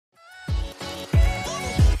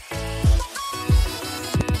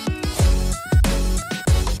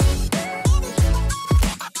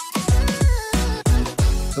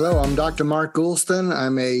Hello, I'm Dr. Mark Goulston.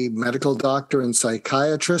 I'm a medical doctor and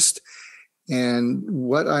psychiatrist. And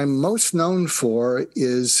what I'm most known for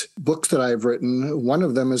is books that I've written. One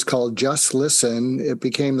of them is called Just Listen. It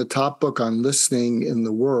became the top book on listening in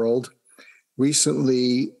the world.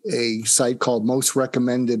 Recently, a site called Most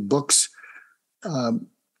Recommended Books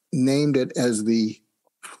named it as the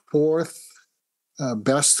fourth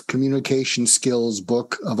best communication skills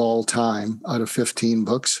book of all time out of 15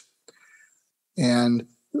 books.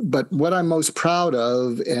 But what I'm most proud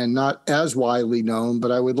of, and not as widely known,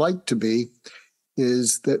 but I would like to be,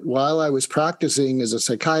 is that while I was practicing as a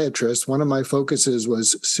psychiatrist, one of my focuses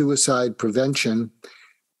was suicide prevention.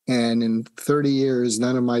 And in 30 years,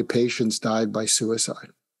 none of my patients died by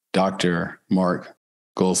suicide. Dr. Mark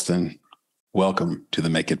Goulston, welcome to the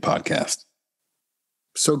Make It podcast.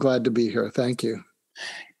 So glad to be here. Thank you.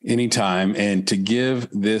 Anytime. And to give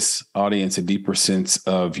this audience a deeper sense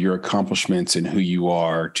of your accomplishments and who you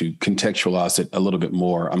are, to contextualize it a little bit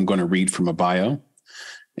more, I'm going to read from a bio.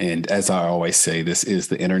 And as I always say, this is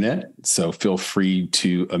the internet. So feel free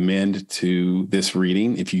to amend to this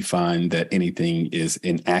reading if you find that anything is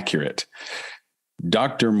inaccurate.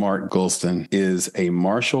 Dr. Mark Goulston is a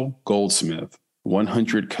Marshall Goldsmith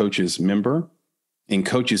 100 Coaches member and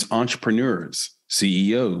coaches entrepreneurs,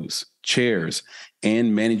 CEOs, chairs,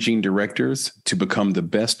 and managing directors to become the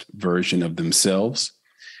best version of themselves.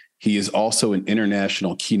 He is also an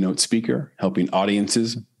international keynote speaker, helping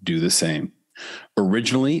audiences do the same.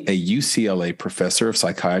 Originally a UCLA professor of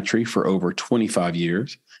psychiatry for over 25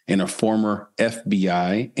 years and a former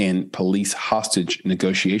FBI and police hostage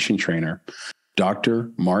negotiation trainer,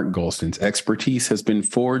 Dr. Mark Goulston's expertise has been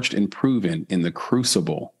forged and proven in the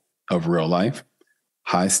crucible of real life,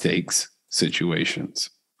 high-stakes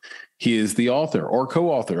situations. He is the author or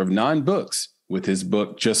co-author of 9 books, with his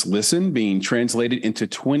book, Just Listen, being translated into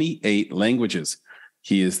 28 languages.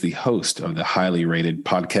 He is the host of the highly rated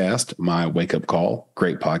podcast, My Wake Up Call.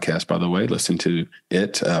 Great podcast, by the way. Listen to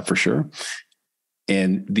it for sure.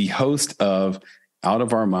 And the host of Out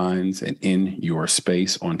of Our Minds and In Your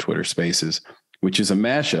Space on Twitter Spaces, which is a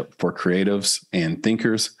mashup for creatives and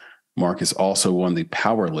thinkers. Mark is also on the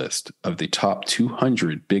power list of the top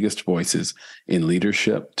 200 biggest voices in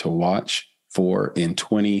leadership to watch for in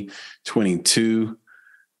 2022.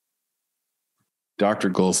 Dr.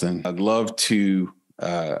 Goulston, I'd love to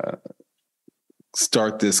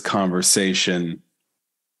start this conversation.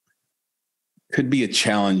 Could be a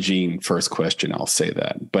challenging first question, I'll say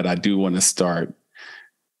that, but I do want to start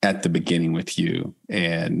at the beginning with you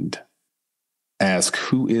and ask,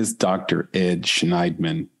 who is Dr. Ed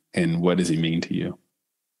Schneidman? And what does he mean to you?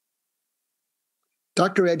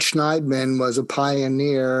 Dr. Ed Schneidman was a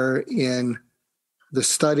pioneer in the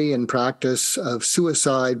study and practice of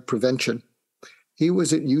suicide prevention. He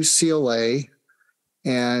was at UCLA,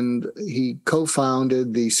 and he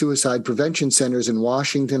co-founded the suicide prevention centers in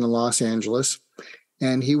Washington and Los Angeles.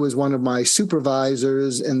 And he was one of my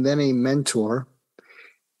supervisors and then a mentor.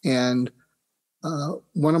 And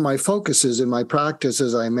one of my focuses in my practice,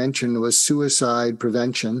 as I mentioned, was suicide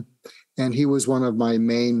prevention, and he was one of my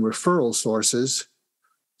main referral sources.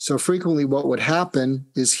 So frequently what would happen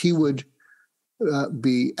is he would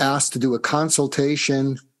be asked to do a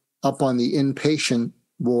consultation up on the inpatient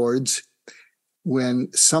wards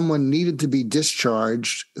when someone needed to be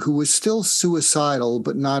discharged who was still suicidal,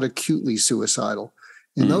 but not acutely suicidal.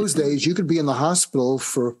 In those days, you could be in the hospital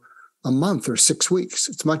for a month or 6 weeks.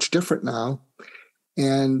 It's much different now.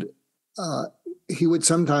 And he would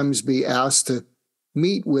sometimes be asked to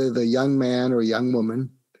meet with a young man or a young woman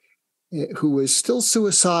who was still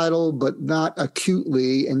suicidal, but not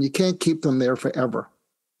acutely, and you can't keep them there forever.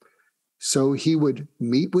 So he would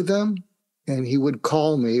meet with them, and he would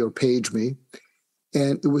call me or page me,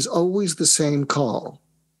 and it was always the same call.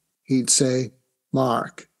 He'd say,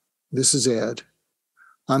 "Mark, this is Ed.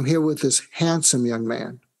 I'm here with this handsome young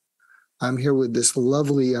man. I'm here with this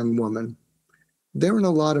lovely young woman. They're in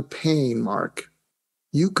a lot of pain, Mark.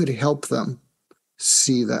 You could help them.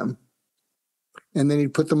 See them." And then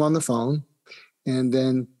he'd put them on the phone, and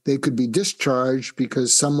then they could be discharged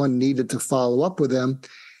because someone needed to follow up with them.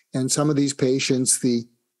 And some of these patients, the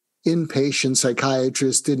inpatient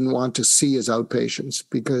psychiatrists didn't want to see as outpatients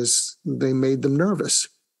because they made them nervous.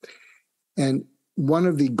 And one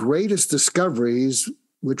of the greatest discoveries,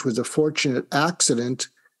 which was a fortunate accident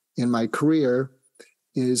in my career,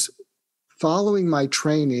 is following my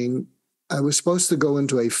training, I was supposed to go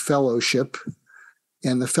into a fellowship,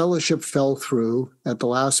 and the fellowship fell through at the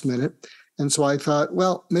last minute. And so I thought,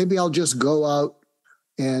 well, maybe I'll just go out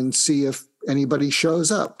and see if anybody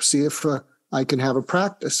shows up, see if I can have a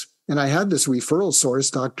practice. And I had this referral source,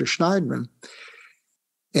 Dr. Schneidman.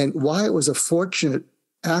 And why it was a fortunate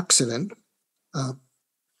accident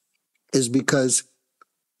is because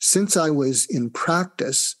since I was in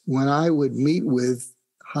practice, when I would meet with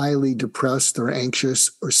highly depressed or anxious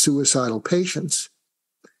or suicidal patients,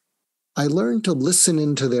 I learned to listen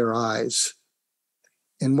into their eyes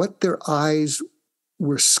and what their eyes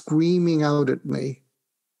were screaming out at me,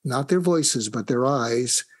 not their voices, but their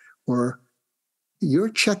eyes were, "You're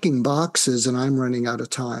checking boxes and I'm running out of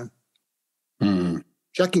time." Mm.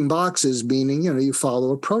 Checking boxes meaning, you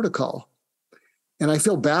follow a protocol. And I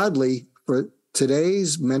feel badly for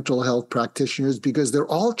today's mental health practitioners because they're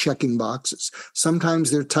all checking boxes. Sometimes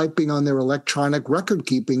they're typing on their electronic record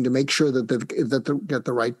keeping to make sure that they get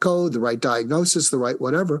the right code, the right diagnosis, the right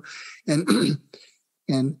whatever.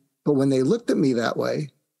 But when they looked at me that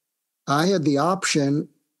way, I had the option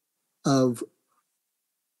of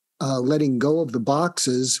letting go of the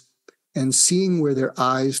boxes and seeing where their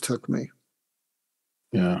eyes took me.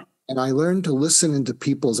 Yeah. And I learned to listen into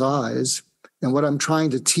people's eyes. And what I'm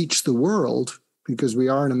trying to teach the world, because we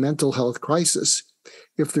are in a mental health crisis,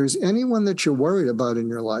 if there's anyone that you're worried about in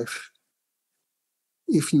your life,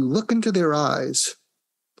 if you look into their eyes,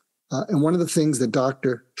 and one of the things that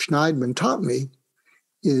Dr. Schneidman taught me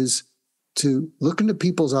is to look into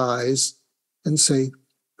people's eyes and say,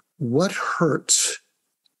 what hurts?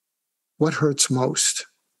 What hurts most?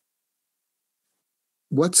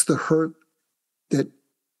 What's the hurt that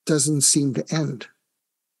doesn't seem to end?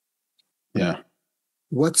 Yeah.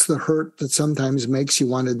 What's the hurt that sometimes makes you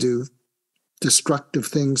want to do destructive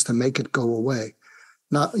things to make it go away?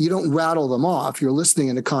 Now, you don't rattle them off. You're listening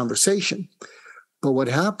in a conversation. But what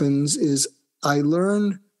happens is I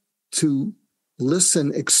learn to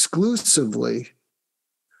listen exclusively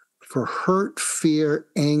for hurt, fear,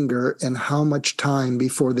 anger, and how much time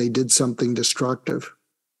before they did something destructive.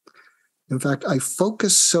 In fact, I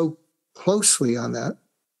focus so closely on that.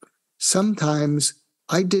 Sometimes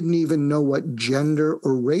I didn't even know what gender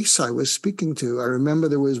or race I was speaking to. I remember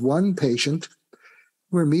there was one patient,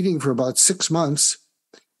 we were meeting for about 6 months,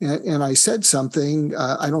 and I said something,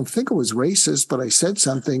 I don't think it was racist, but I said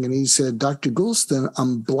something, and he said, "Dr. Goulston,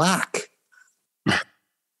 I'm black."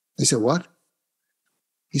 I said, "What?"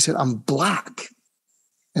 He said, "I'm black."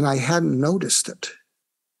 And I hadn't noticed it.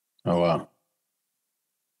 Oh, wow.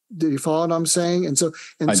 Did you follow what I'm saying?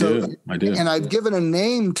 I do. And I've given a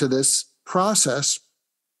name to this process,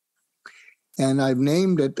 and I've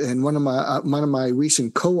named it in one of my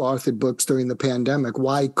recent co-authored books during the pandemic,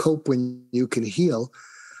 "Why Cope When You Can Heal."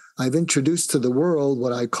 I've introduced to the world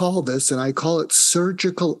what I call this, and I call it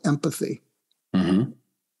surgical empathy. Mm-hmm.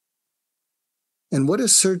 And what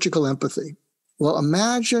is surgical empathy? Well,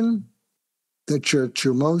 imagine that you're at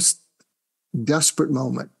your most desperate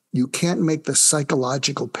moment. You can't make the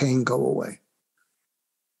psychological pain go away.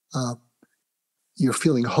 You're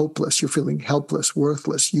feeling hopeless. You're feeling helpless,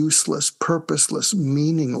 worthless, useless, purposeless,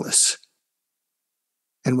 meaningless.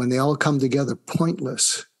 And when they all come together,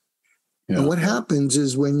 pointless. Yeah. And what happens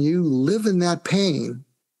is when you live in that pain,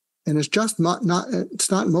 and it's just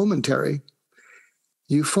it's not momentary,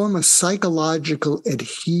 you form a psychological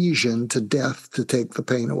adhesion to death to take the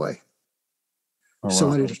pain away. Oh, wow.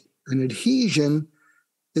 So an adhesion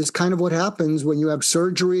is kind of what happens when you have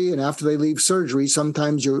surgery, and after they leave surgery,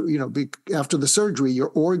 sometimes after the surgery, your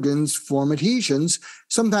organs form adhesions.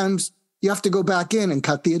 Sometimes you have to go back in and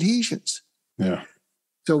cut the adhesions. Yeah.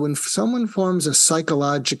 So when someone forms a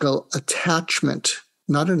psychological attachment,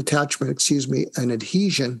 not an attachment, an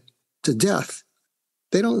adhesion to death,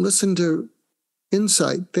 they don't listen to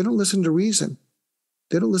insight. They don't listen to reason.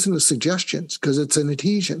 They don't listen to suggestions because it's an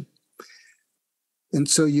adhesion. And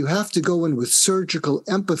so you have to go in with surgical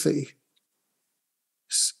empathy.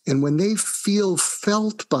 And when they feel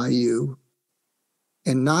felt by you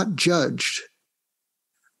and not judged,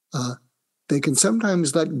 they can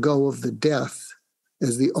sometimes let go of the death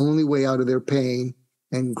as the only way out of their pain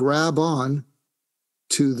and grab on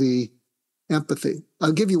to the empathy.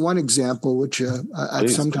 I'll give you one example, which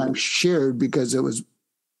I've sometimes shared because it was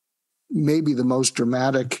maybe the most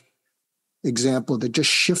dramatic example that just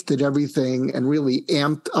shifted everything and really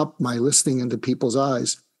amped up my listening into people's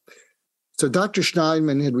eyes. So Dr.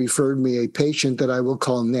 Schneidman had referred me a patient that I will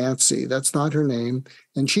call Nancy. That's not her name.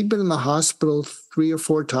 And she'd been in the hospital 3 or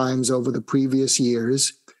 4 times over the previous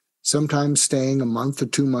years, sometimes staying a month or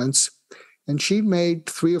 2 months. And she'd made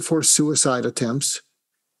 3 or 4 suicide attempts.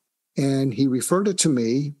 And he referred it to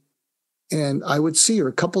me. And I would see her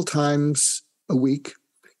a couple times a week.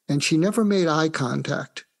 And she never made eye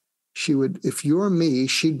contact. She would, if you're me,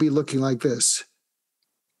 she'd be looking like this.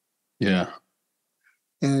 Yeah.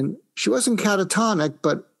 And she wasn't catatonic,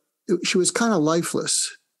 but she was kind of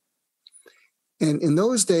lifeless. And in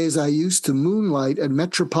those days, I used to moonlight at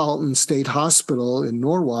Metropolitan State Hospital in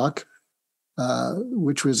Norwalk,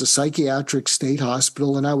 which was a psychiatric state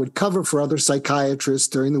hospital. And I would cover for other psychiatrists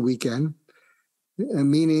during the weekend,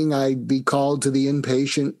 meaning I'd be called to the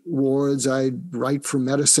inpatient wards. I'd write for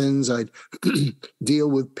medicines. I'd deal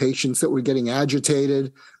with patients that were getting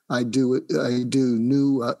agitated. I do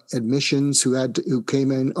new admissions who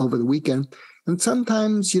came in over the weekend. And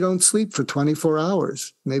sometimes you don't sleep for 24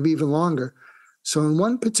 hours, maybe even longer. So in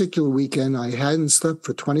one particular weekend, I hadn't slept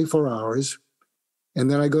for 24 hours. And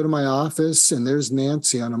then I go to my office, and there's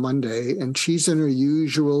Nancy on a Monday, and she's in her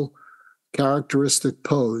usual characteristic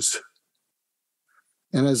pose.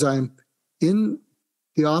 And as I'm in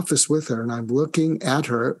the office with her and I'm looking at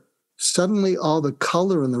her, suddenly all the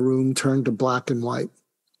color in the room turned to black and white.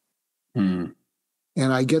 And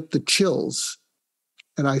I get the chills.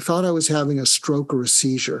 And I thought I was having a stroke or a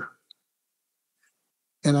seizure.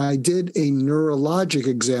 And I did a neurologic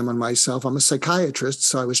exam on myself. I'm a psychiatrist,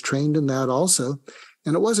 so I was trained in that also.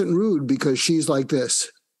 And it wasn't rude because she's like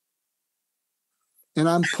this. And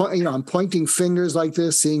I'm pointing fingers like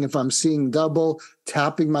this, seeing if I'm seeing double,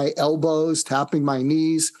 tapping my elbows, tapping my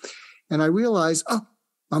knees. And I realized, oh,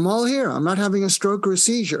 I'm all here. I'm not having a stroke or a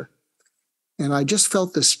seizure. And I just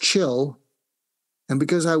felt this chill. And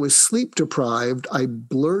because I was sleep deprived, I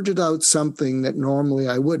blurted out something that normally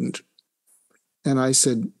I wouldn't. And I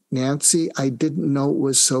said, Nancy, I didn't know it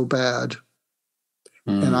was so bad.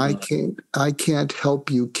 And I can't help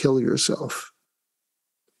you kill yourself.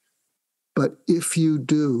 But if you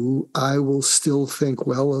do, I will still think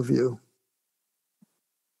well of you.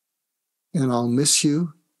 And I'll miss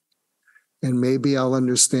you. And maybe I'll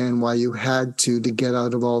understand why you had to get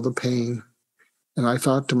out of all the pain. And I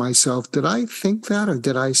thought to myself, did I think that or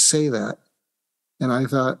did I say that? And I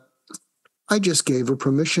thought, I just gave her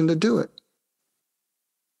permission to do it.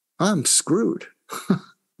 I'm screwed.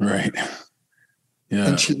 Right. Yeah.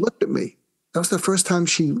 And she looked at me. That was the first time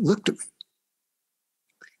she looked at me.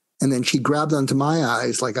 And then she grabbed onto my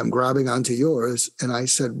eyes like I'm grabbing onto yours. And I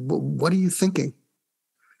said, well, what are you thinking?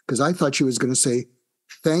 Because I thought she was going to say,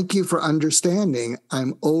 thank you for understanding.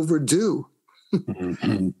 I'm overdue.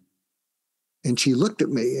 And she looked at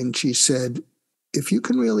me and she said, if you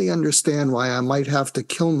can really understand why I might have to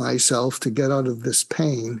kill myself to get out of this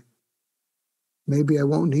pain, maybe I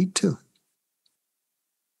won't need to.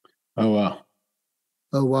 Oh, wow.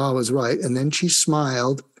 Oh, wow, I was right. And then she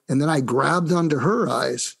smiled. And then I grabbed onto her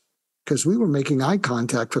eyes because we were making eye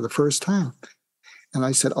contact for the first time. And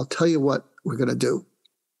I said, I'll tell you what we're going to do.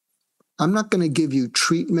 I'm not going to give you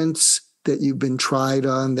treatments that you've been tried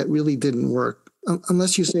on that really didn't work,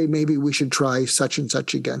 unless you say maybe we should try such and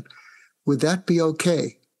such again. Would that be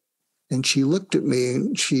okay? And she looked at me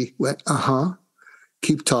and she went,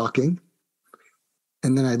 keep talking.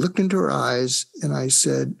 And then I looked into her eyes and I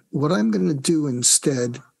said, what I'm going to do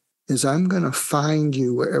instead is I'm going to find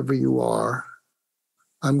you wherever you are.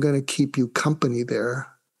 I'm going to keep you company there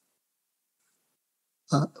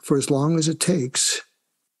for as long as it takes,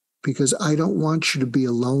 because I don't want you to be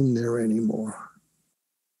alone there anymore.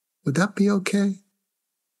 Would that be okay?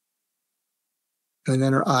 And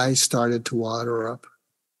then her eyes started to water up.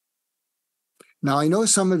 Now, I know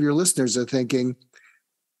some of your listeners are thinking,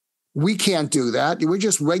 we can't do that. We're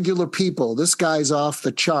just regular people. This guy's off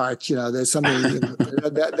the charts. There's something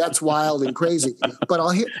that's wild and crazy. But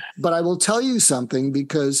I will tell you something,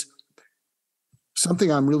 because something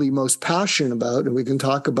I'm really most passionate about, and we can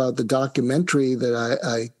talk about the documentary that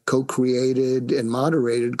I co-created and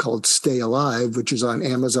moderated called Stay Alive, which is on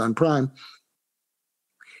Amazon Prime.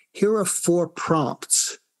 Here are 4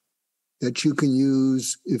 prompts that you can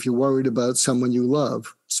use if you're worried about someone you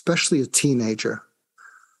love, especially a teenager.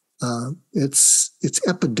 It's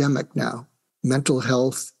epidemic now. Mental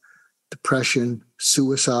health, depression,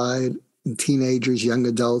 suicide in teenagers, young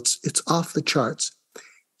adults. It's off the charts.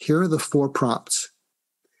 Here are the 4 prompts.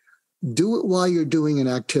 Do it while you're doing an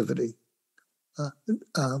activity.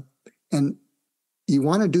 And you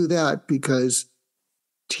want to do that because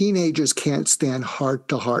teenagers can't stand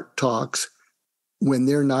heart-to-heart talks when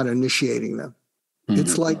they're not initiating them.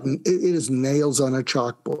 It's like it is nails on a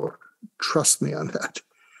chalkboard. Trust me on that.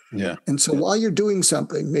 Yeah. And so while you're doing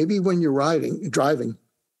something, maybe when you're driving,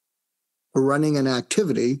 or running an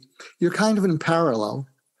activity, you're kind of in parallel.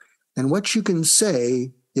 And what you can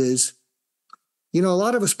say is, a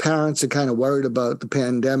lot of us parents are kind of worried about the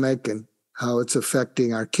pandemic and how it's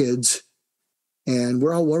affecting our kids. And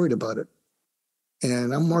we're all worried about it.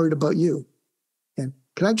 And I'm worried about you. And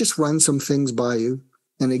can I just run some things by you?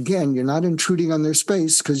 And again, you're not intruding on their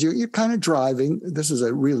space because you're kind of driving. This is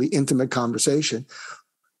a really intimate conversation.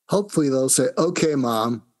 Hopefully they'll say, okay,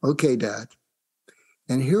 Mom, okay, Dad.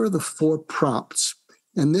 And here are the 4 prompts.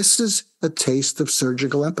 And this is a taste of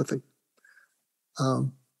surgical empathy.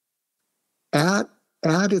 At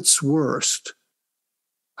its worst,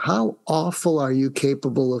 how awful are you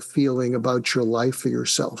capable of feeling about your life or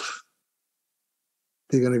yourself?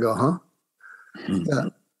 They're going to go, huh? Yeah.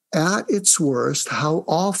 At its worst, how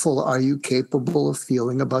awful are you capable of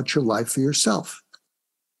feeling about your life or yourself?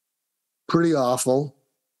 Pretty awful.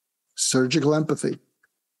 Surgical empathy.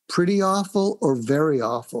 Pretty awful or very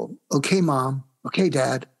awful? Okay, mom. Okay,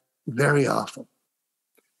 dad. Very awful.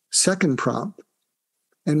 Second prompt.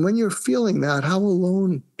 And when you're feeling that, how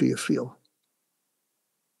alone do you feel?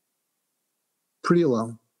 Pretty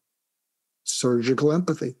alone. Surgical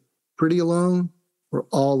empathy. Pretty alone or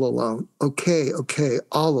all alone? Okay,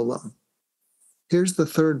 all alone. Here's the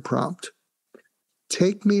third prompt.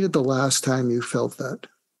 Take me to the last time you felt that.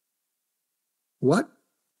 What?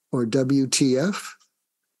 Or WTF?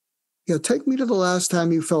 Yeah, take me to the last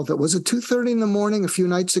time you felt that. Was it 2:30 in the morning a few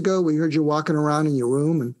nights ago? We heard you walking around in your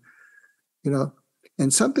room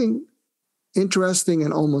and something interesting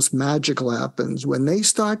and almost magical happens when they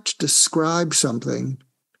start to describe something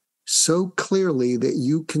so clearly that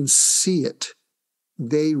you can see it.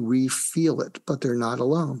 They re-feel it, but they're not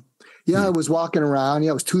alone. Yeah, I was walking around. Yeah,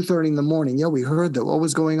 it was 2:30 in the morning. Yeah, we heard that. What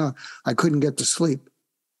was going on? I couldn't get to sleep.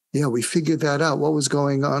 Yeah, we figured that out. What was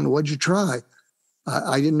going on? What'd you try?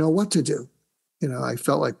 I didn't know what to do. I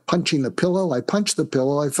felt like punching the pillow. I punched the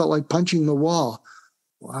pillow. I felt like punching the wall.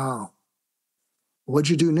 Wow. What'd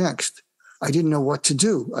you do next? I didn't know what to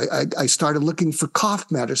do. I started looking for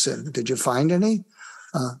cough medicine. Did you find any?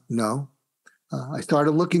 No. I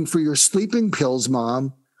started looking for your sleeping pills,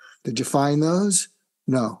 Mom. Did you find those?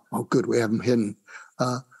 No. Oh, good. We have them hidden.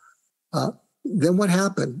 Then what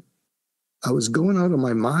happened? I was going out of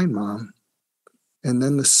my mind, Mom. And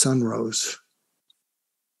then the sun rose.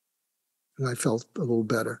 And I felt a little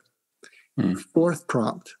better. Fourth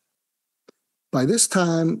prompt. By this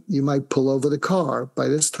time, you might pull over the car. By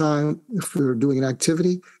this time, if we were doing an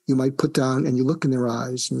activity, you might put down and you look in their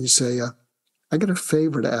eyes and you say, I got a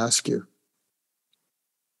favor to ask you.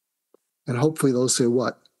 And hopefully they'll say,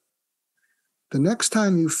 what? The next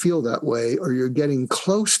time you feel that way or you're getting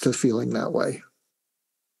close to feeling that way,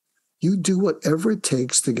 you do whatever it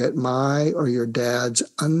takes to get my or your dad's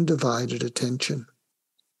undivided attention.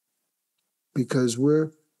 Because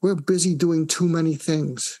we're busy doing too many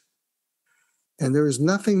things. And there is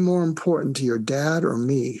nothing more important to your dad or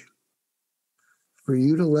me for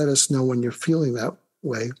you to let us know when you're feeling that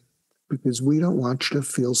way, because we don't want you to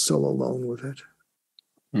feel so alone with it.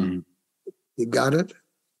 Mm-hmm. You got it?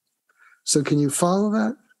 So can you follow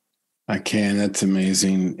that? I can. That's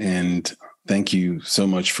amazing. And thank you so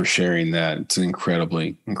much for sharing that. It's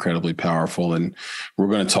incredibly, incredibly powerful. And we're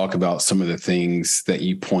going to talk about some of the things that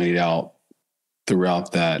you pointed out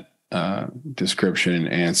throughout that description and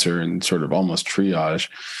answer and sort of almost triage.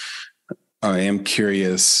 I am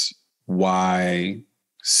curious why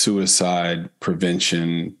suicide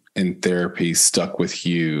prevention and therapy stuck with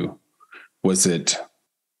you. Was it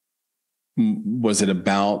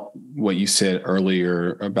about what you said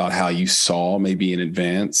earlier about how you saw maybe in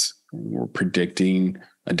advance or predicting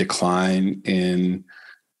a decline in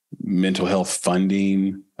mental health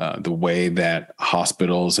funding, the way that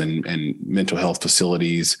hospitals and mental health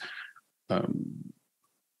facilities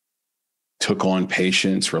took on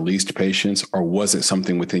patients, released patients, or was it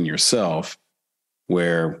something within yourself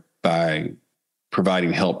where by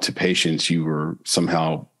providing help to patients, you were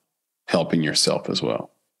somehow helping yourself as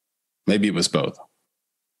well? Maybe it was both.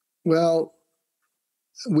 Well,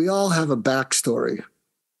 we all have a backstory,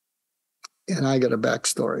 and I got a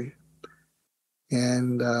backstory.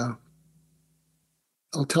 And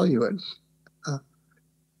I'll tell you it.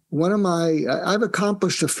 I've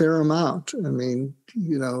accomplished a fair amount. I mean,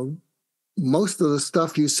 most of the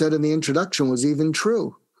stuff you said in the introduction was even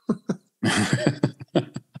true. I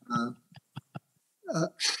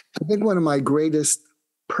think one of my greatest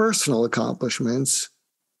personal accomplishments,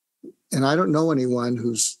 and I don't know anyone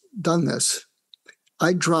who's done this,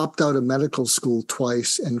 I dropped out of medical school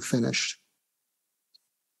twice and finished.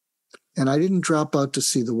 And I didn't drop out to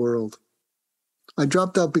see the world. I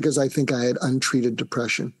dropped out because I think I had untreated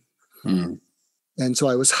depression. And so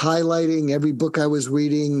I was highlighting every book I was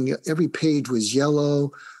reading. Every page was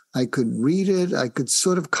yellow. I could read it. I could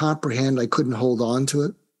sort of comprehend. I couldn't hold on to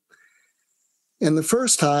it. And the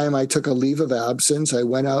first time I took a leave of absence, I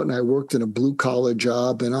went out and I worked in a blue-collar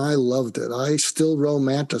job, and I loved it. I still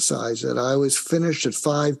romanticize it. I was finished at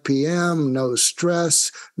 5 p.m., no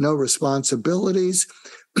stress, no responsibilities.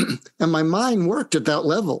 And my mind worked at that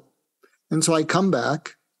level. And so I come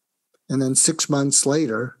back, and then 6 months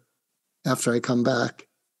later, after I come back,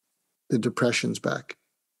 the depression's back.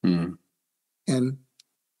 Mm. And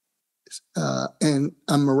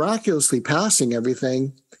I'm miraculously passing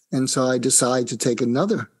everything. And so I decide to take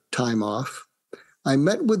another time off. I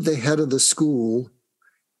met with the head of the school,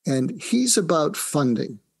 and he's about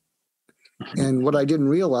funding. And what I didn't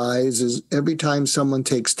realize is every time someone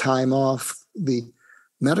takes time off, the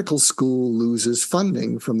medical school loses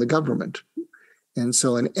funding from the government. And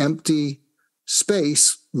so an empty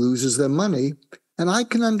space loses their money. And I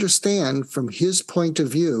can understand from his point of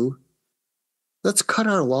view, let's cut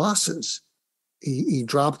our losses. He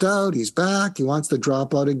dropped out, he's back, he wants to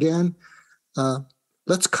drop out again.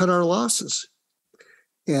 Let's cut our losses.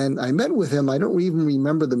 And I met with him. I don't even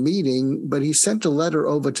remember the meeting, but he sent a letter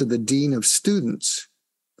over to the dean of students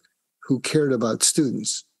who cared about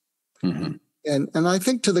students. Mm-hmm. And I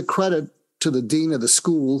think to the credit to the dean of the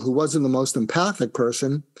school, who wasn't the most empathic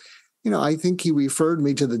person, I think he referred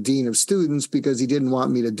me to the dean of students because he didn't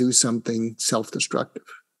want me to do something self-destructive.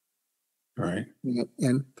 Right.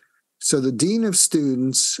 And so the dean of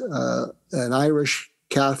students, an Irish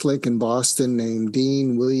Catholic in Boston named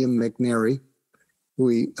Dean William McNary,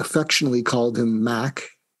 we affectionately called him Mac.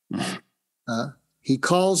 He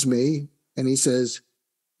calls me and he says,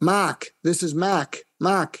 "Mac, this is Mac.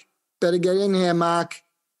 Mac, better get in here, Mac.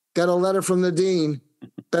 Got a letter from the dean.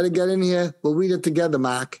 Better get in here. We'll read it together,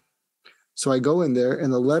 Mac." So I go in there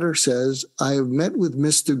and the letter says, "I have met with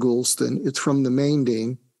Mr. Goulston." It's from the main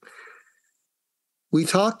dean. "We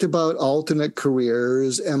talked about alternate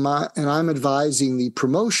careers, and I'm advising the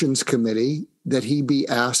promotions committee that he be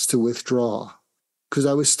asked to withdraw," because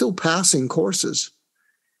I was still passing courses.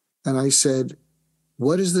 And I said,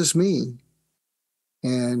 "What does this mean?"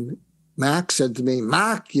 And Mac said to me,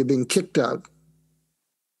 "Mac, you've been kicked out."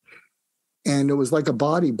 And it was like a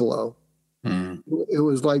body blow. Mm. It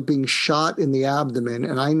was like being shot in the abdomen.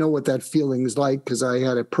 And I know what that feeling is like because I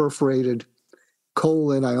had a perforated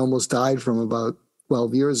colon. I almost died from about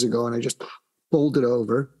 12 years ago, and I just folded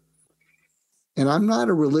over. And I'm not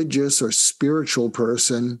a religious or spiritual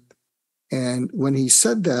person. And when he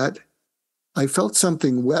said that, I felt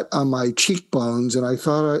something wet on my cheekbones, and I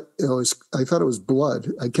thought it was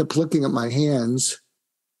blood. I kept looking at my hands,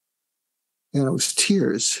 and it was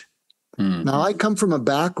tears. Mm. Now, I come from a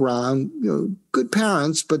background, good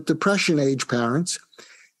parents, but depression age parents,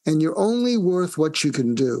 and you're only worth what you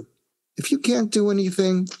can do. If you can't do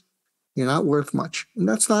anything, you're not worth much. And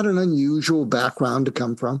that's not an unusual background to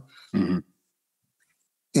come from. Mm-hmm.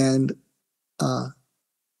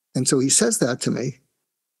 And so he says that to me.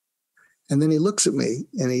 And then he looks at me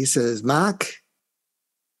and he says, "Mac,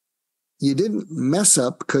 you didn't mess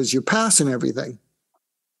up because you're passing everything,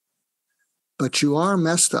 but you are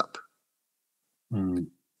messed up." Mm.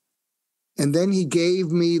 And then he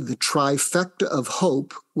gave me the trifecta of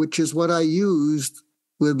hope, which is what I used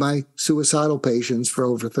with my suicidal patients for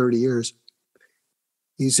over 30 years.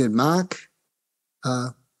 He said, "Mac,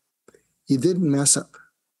 you didn't mess up.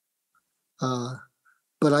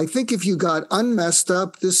 But I think if you got unmessed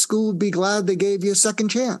up, this school would be glad they gave you a second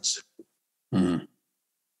chance." Mm.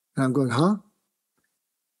 And I'm going, huh?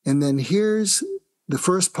 And then here's the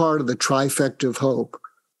first part of the trifecta of hope: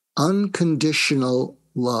 unconditional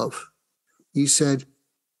love. He said,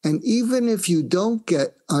 and even if you don't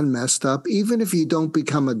get unmessed up, even if you don't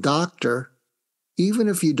become a doctor, even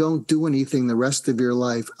if you don't do anything the rest of your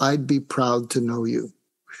life, I'd be proud to know you.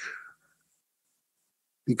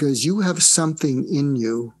 Because you have something in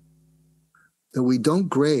you that we don't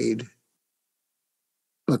grade,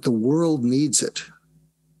 but the world needs it.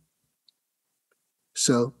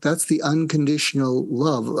 So that's the unconditional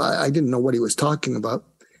love. I didn't know what he was talking about.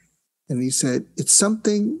 And he said, it's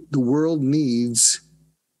something the world needs,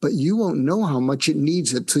 but you won't know how much it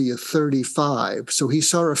needs it till you're 35. So he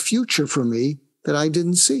saw a future for me that I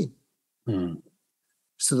didn't see. Mm.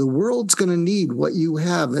 So the world's going to need what you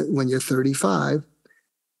have when you're 35.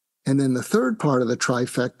 And then the third part of the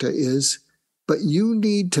trifecta is, but you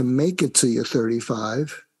need to make it till you're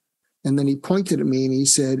 35. And then he pointed at me and he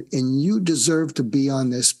said, and you deserve to be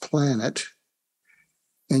on this planet,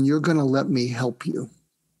 and you're going to let me help you.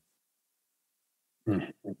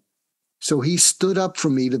 Mm. So he stood up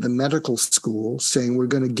for me to the medical school saying, we're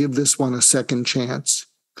going to give this one a second chance.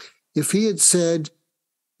 If he had said,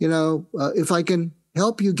 if I can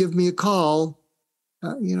help you, give me a call,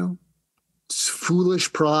 it's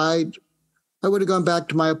foolish pride, I would have gone back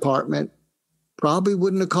to my apartment, probably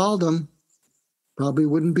wouldn't have called him, probably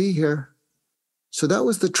wouldn't be here. So that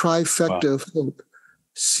was the trifecta of hope,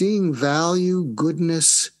 seeing value,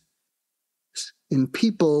 goodness in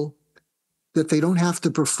people that they don't have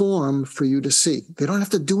to perform for you to see. They don't have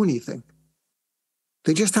to do anything.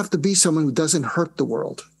 They just have to be someone who doesn't hurt the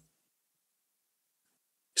world.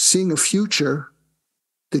 Seeing a future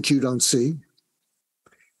that you don't see,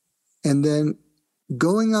 and then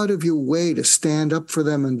going out of your way to stand up for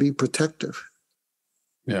them and be protective.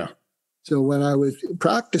 Yeah. So when I was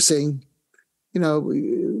practicing,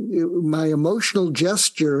 my emotional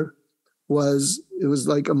gesture was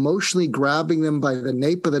like emotionally grabbing them by the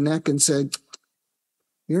nape of the neck and said,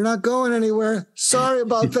 "You're not going anywhere. Sorry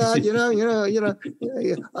about that.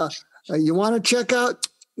 You want to check out?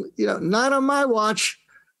 Not on my watch."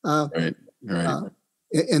 Right.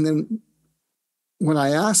 And then when I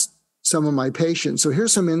asked some of my patients, so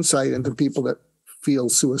here's some insight into people that feel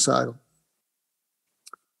suicidal.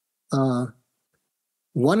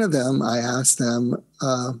 One of them, I asked them,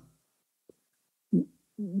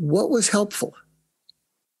 what was helpful?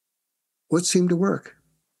 What seemed to work?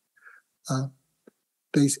 And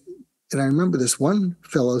I remember this one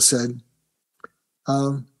fellow said,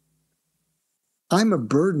 "I'm a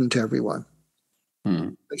burden to everyone.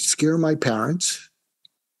 I scare my parents.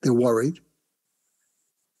 They're worried.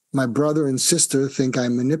 My brother and sister think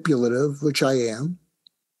I'm manipulative, which I am.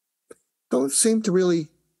 Don't seem to really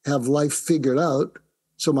have life figured out.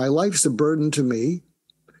 So my life's a burden to me.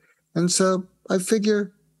 And so I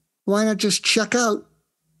figure, why not just check out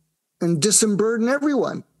and disemburden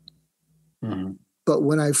everyone?" Mm-hmm. But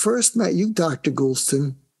when I first met you, Dr.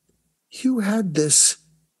 Goulston, you had this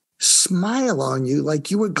smile on you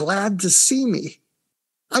like you were glad to see me.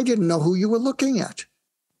 I didn't know who you were looking at.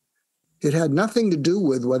 It had nothing to do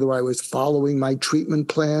with whether I was following my treatment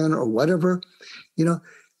plan or whatever.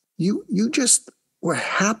 You just were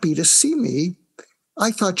happy to see me.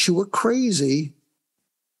 I thought you were crazy,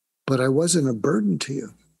 but I wasn't a burden to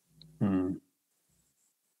you. Mm.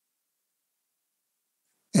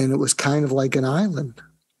 And it was kind of like an island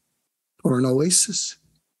or an oasis.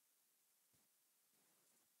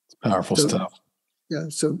 Powerful stuff. Yeah.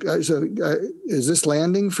 So is this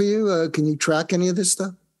landing for you? Can you track any of this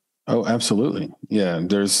stuff? Oh, absolutely. Yeah.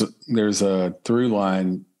 There's a through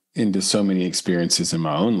line into so many experiences in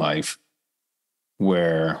my own life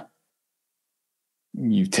where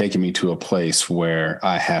you've taken me to a place where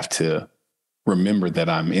I have to remember that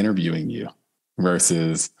I'm interviewing you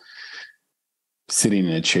versus sitting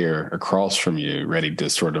in a chair across from you, ready to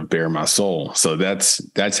sort of bare my soul. So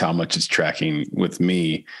that's how much it's tracking with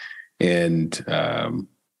me. And,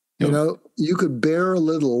 you could bear a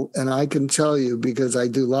little, and I can tell you, because I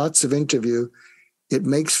do lots of interview, it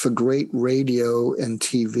makes for great radio and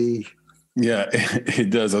TV. Yeah, it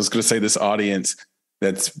does. I was going to say, this audience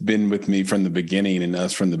that's been with me from the beginning and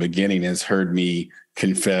us from the beginning has heard me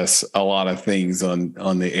confess a lot of things on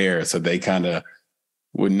the air. So they kind of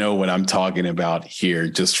would know what I'm talking about here,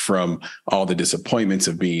 just from all the disappointments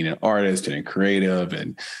of being an artist and a creative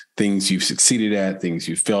and things you've succeeded at, things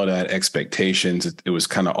you failed at, expectations. It was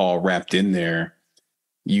kind of all wrapped in there.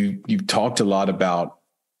 You've talked a lot about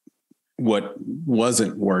what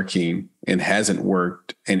wasn't working and hasn't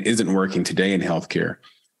worked and isn't working today in healthcare,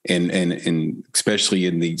 and especially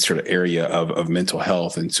in the sort of area of mental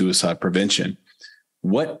health and suicide prevention.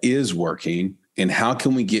 What is working, and how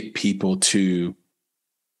can we get people to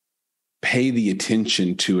pay the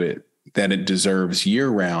attention to it that it deserves year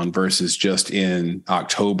round versus just in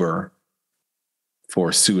October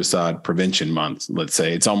for Suicide Prevention Month? Let's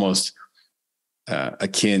say it's almost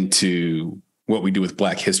akin to what we do with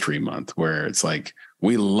Black History Month, where it's like,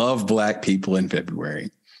 we love Black people in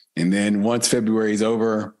February. And then once February is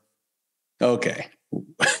over, okay,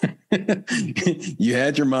 you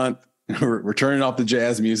had your month. We're turning off the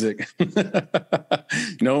jazz music.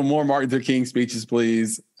 No more Martin Luther King speeches,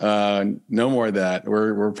 please. No more of that.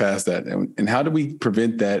 We're past that. And how do we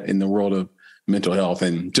prevent that in the world of mental health?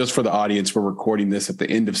 And just for the audience, we're recording this at the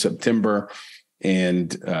end of September.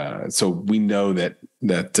 And so we know that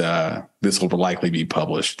this will likely be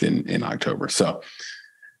published in October. So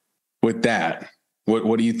with that,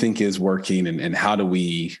 what do you think is working, and how do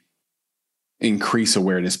we increase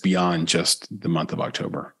awareness beyond just the month of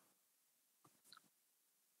October?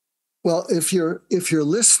 Well, if you're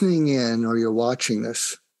listening in or you're watching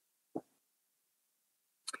this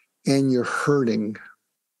and you're hurting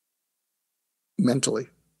mentally,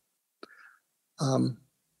 and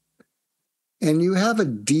you have a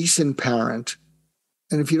decent parent,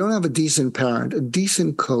 and if you don't have a decent parent, a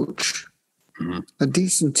decent coach, mm-hmm. a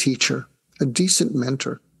decent teacher, a decent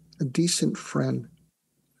mentor, a decent friend.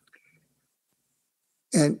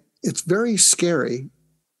 And it's very scary,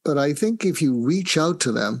 but I think if you reach out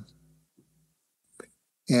to them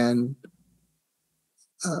and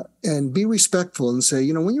be respectful and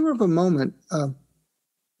say, when you have a moment, can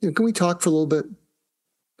we talk for a little bit?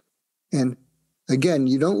 And Again,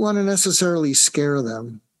 you don't want to necessarily scare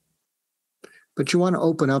them, but you want to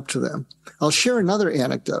open up to them. I'll share another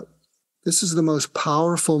anecdote. This is the most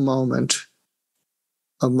powerful moment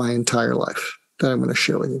of my entire life that I'm going to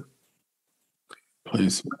share with you.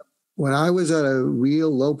 Please. When I was at a real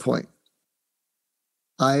low point,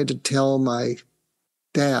 I had to tell my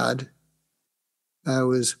dad I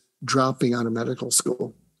was dropping out of medical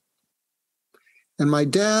school. And my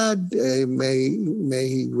dad, may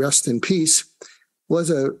he rest in peace,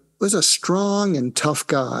 was a strong and tough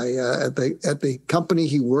guy. At the company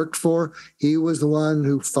he worked for, he was the one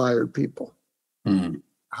who fired people,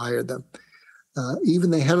 hired them.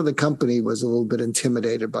 Even the head of the company was a little bit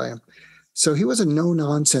intimidated by him. So he was a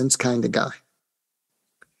no-nonsense kind of guy.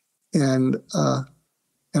 And I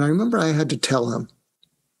remember I had to tell him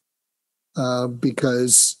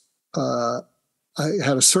because I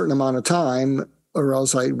had a certain amount of time, or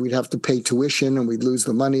else we'd have to pay tuition and we'd lose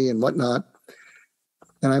the money and whatnot.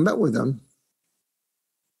 And I met with him,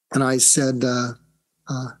 and I said,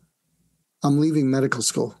 I'm leaving medical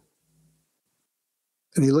school.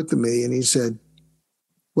 And he looked at me and he said,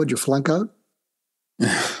 "What'd you flunk out?"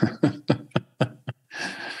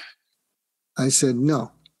 I said,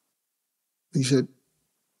 "No." He said,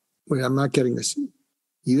 "Wait, I'm not getting this.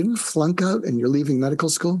 You didn't flunk out and you're leaving medical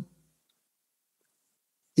school?"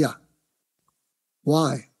 "Yeah."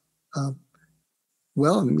 "Why?"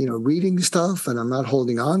 "Well, I'm, reading stuff and I'm not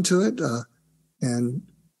holding on to it. And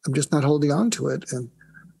I'm just not holding on to it." And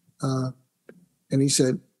he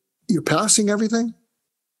said, "You're passing everything?"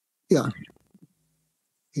 "Yeah."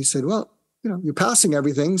 He said, "Well, you're passing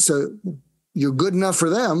everything, so you're good enough for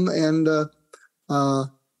them." And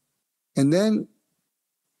then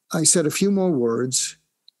I said a few more words,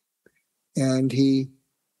 and he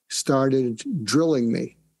started drilling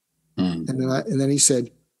me. And then he said,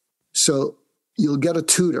 "So you'll get a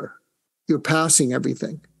tutor. You're passing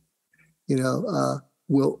everything. You'll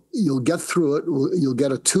get through it. You'll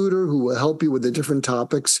get a tutor who will help you with the different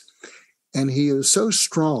topics." And he was so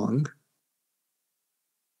strong.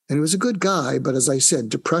 And he was a good guy, but as I said,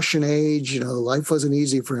 depression age, life wasn't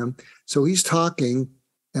easy for him. So he's talking,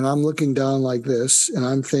 and I'm looking down like this, and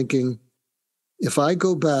I'm thinking, if I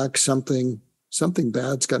go back, something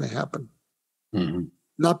bad's going to happen. Mm-hmm.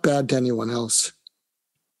 Not bad to anyone else.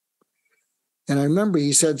 And I remember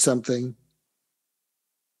he said something.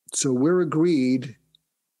 "So we're agreed.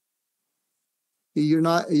 You're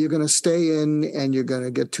going to stay in and you're going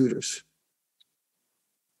to get tutors."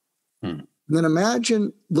 And then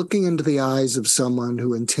imagine looking into the eyes of someone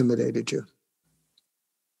who intimidated you.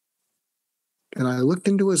 And I looked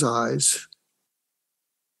into his eyes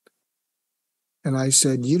and I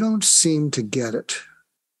said, "You don't seem to get it.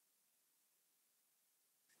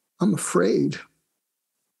 I'm afraid."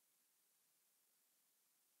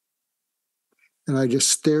 And I just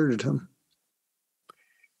stared at him.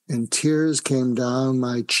 And tears came down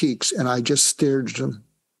my cheeks, and I just stared at him.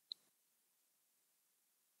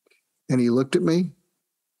 And he looked at me.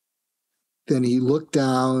 Then he looked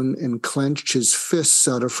down and clenched his fists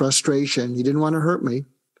out of frustration. He didn't want to hurt me.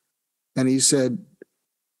 And he said,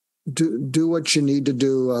 do what you need to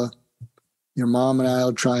do. Your mom and I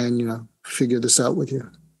will try and, figure this out with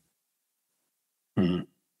you. Mm-hmm.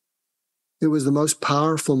 It was the most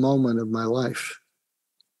powerful moment of my life.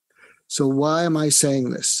 So why am I saying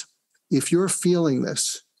this? If you're feeling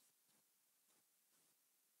this,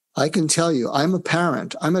 I can tell you, I'm a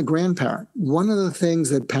parent, I'm a grandparent. One of the things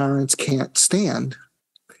that parents can't stand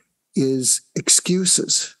is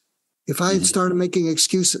excuses. If I had started making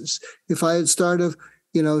excuses, if I had started,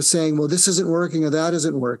 saying, well, this isn't working or that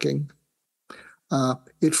isn't working,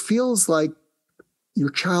 it feels like your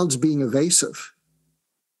child's being evasive.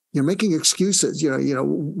 You're making excuses.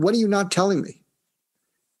 What are you not telling me?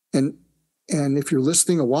 And if you're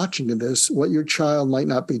listening or watching to this, what your child might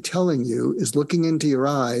not be telling you is looking into your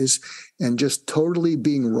eyes and just totally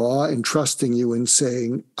being raw and trusting you and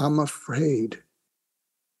saying, I'm afraid.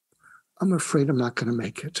 I'm afraid I'm not going to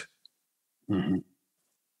make it. Mm-hmm.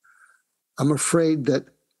 I'm afraid that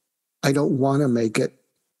I don't want to make it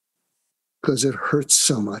because it hurts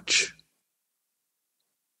so much.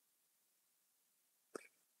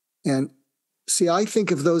 And see, I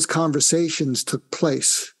think if those conversations took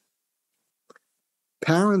place,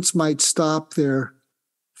 parents might stop their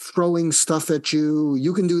throwing stuff at you.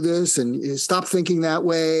 You can do this and stop thinking that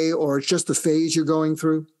way, or it's just a phase you're going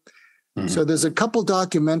through. Mm-hmm. So there's a couple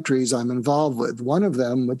documentaries I'm involved with. One of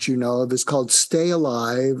them, which you know of, is called Stay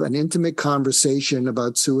Alive, an intimate conversation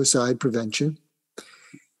about suicide prevention.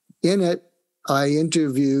 In it, I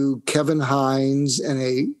interview Kevin Hines and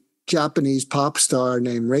a Japanese pop star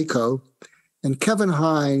named Rayko. And Kevin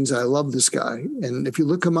Hines, I love this guy. And if you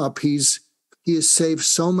look him up, he has saved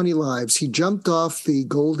so many lives. He jumped off the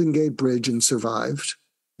Golden Gate Bridge and survived.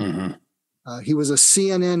 Mm-hmm. He was a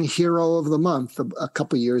CNN Hero of the Month a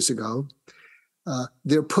couple years ago.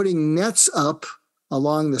 They're putting nets up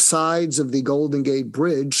along the sides of the Golden Gate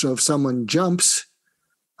Bridge, so if someone jumps,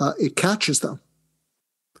 it catches them.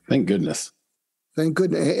 Thank goodness. Thank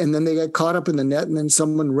goodness. And then they get caught up in the net, and then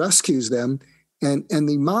someone rescues them. And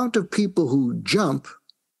the amount of people who jump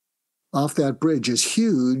off that bridge is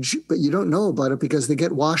huge, but you don't know about it because they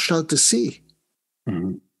get washed out to sea.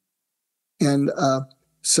 Mm-hmm. And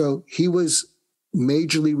so he was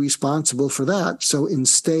majorly responsible for that. So in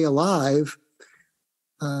Stay Alive,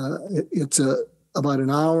 it's about an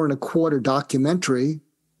hour and a quarter documentary,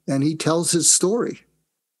 and he tells his story.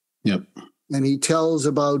 Yep. And he tells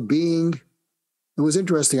about being, it was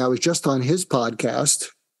interesting. I was just on his podcast,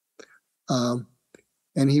 and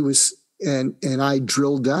he was, and I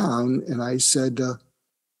drilled down and I said,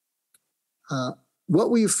 what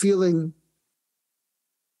were you feeling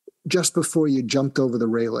just before you jumped over the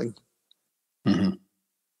railing? Mm-hmm.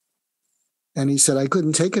 And he said, I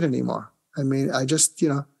couldn't take it anymore. I mean, I just,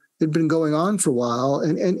 it'd been going on for a while.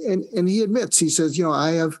 And he admits, he says, he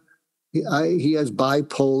has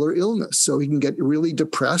bipolar illness, so he can get really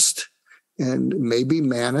depressed and maybe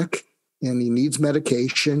manic, and he needs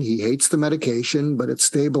medication. He hates the medication, but it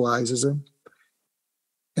stabilizes him.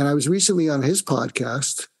 And I was recently on his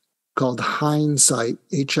podcast called Hindsight,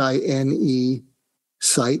 Hine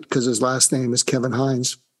Sight, because his last name is Kevin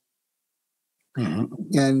Hines.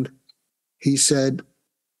 Mm-hmm. And he said,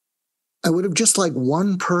 I would have just liked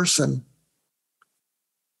one person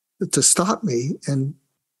to stop me and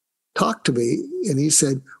talk to me. And he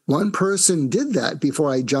said, one person did that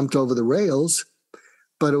before I jumped over the rails,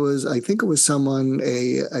 but I think it was someone,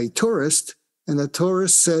 a tourist, and the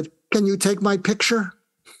tourist said, can you take my picture?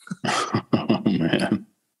 Oh, man.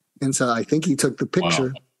 And so I think he took the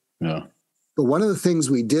picture. Wow. Yeah. But one of the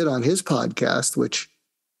things we did on his podcast, which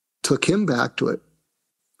took him back to it,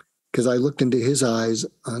 because I looked into his eyes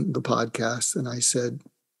on the podcast and I said,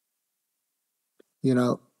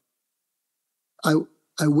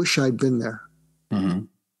 I wish I'd been there. Mm-hmm.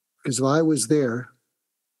 Because if I was there,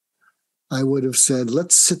 I would have said,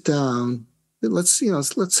 let's sit down. Let's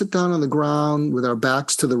sit down on the ground with our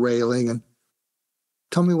backs to the railing and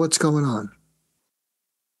tell me what's going on.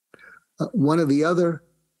 One of the other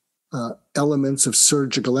elements of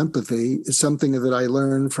surgical empathy is something that I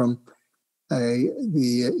learned from one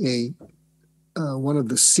of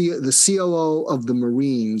the COO of the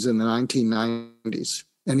Marines in the 1990s,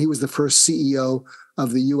 and he was the first CEO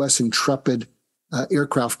of the U.S. Intrepid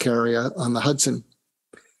aircraft carrier on the Hudson.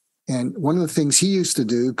 And one of the things he used to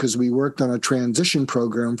do, because we worked on a transition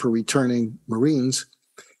program for returning Marines,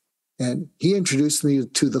 and he introduced me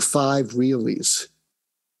to the 5 realies.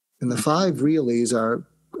 And the 5 realies are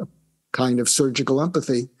a kind of surgical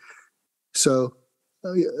empathy. So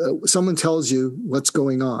someone tells you what's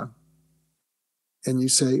going on, and you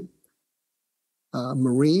say,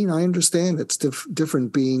 Marine, I understand it's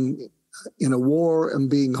different being in a war and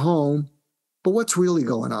being home, but what's really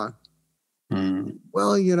going on? Mm.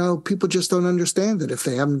 Well, people just don't understand it if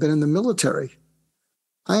they haven't been in the military.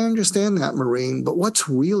 I understand that, Marine, but what's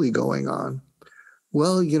really going on?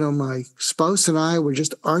 Well, my spouse and I were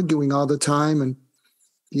just arguing all the time, and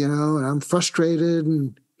I'm frustrated,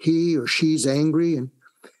 and he or she's angry.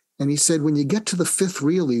 And he said, when you get to the 5th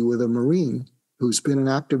really with a Marine who's been in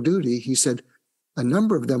active duty, he said, a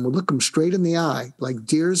number of them would look them straight in the eye, like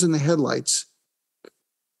deers in the headlights.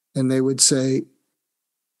 And they would say,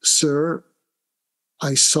 sir,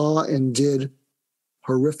 I saw and did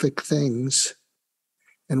horrific things.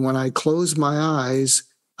 And when I close my eyes,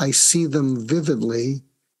 I see them vividly,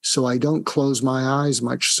 so I don't close my eyes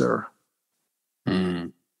much, sir.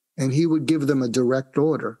 Mm. And he would give them a direct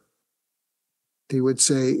order. He would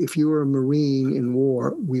say, if you were a Marine in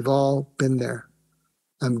war, we've all been there.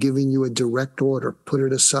 I'm giving you a direct order. Put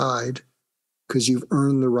it aside because you've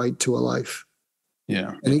earned the right to a life.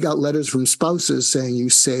 Yeah. And he got letters from spouses saying, you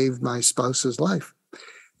saved my spouse's life.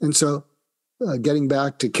 And so getting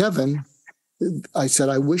back to Kevin, I said,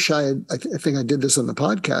 I think I did this on the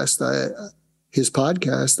podcast, his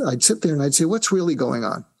podcast. I'd sit there and I'd say, what's really going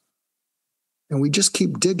on? And we just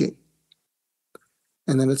keep digging.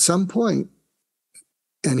 And then at some point,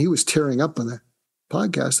 and he was tearing up on the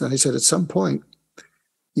podcast, and I said, at some point,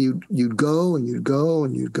 you'd go and you'd go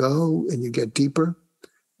and you'd go and you get deeper.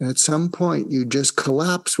 And at some point, you just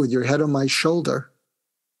collapse with your head on my shoulder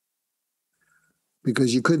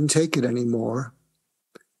because you couldn't take it anymore.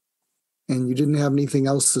 And you didn't have anything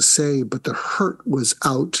else to say, but the hurt was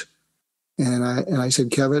out And I said,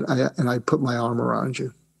 Kevin, I put my arm around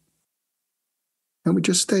you. And we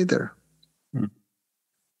just stayed there.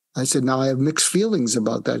 I said, now I have mixed feelings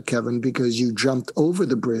about that, Kevin, because you jumped over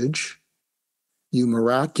the bridge. You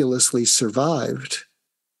miraculously survived.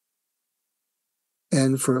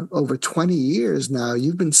 And for over 20 years now,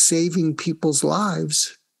 you've been saving people's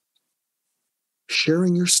lives,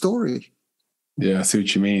 sharing your story. Yeah, I see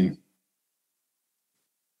what you mean.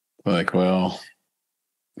 Like, well,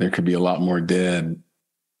 there could be a lot more dead.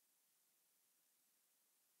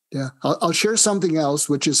 Yeah, I'll share something else,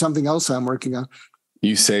 which is something else I'm working on.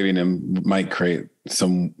 You saving him might create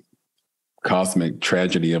some cosmic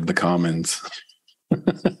tragedy of the commons.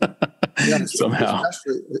 Somehow.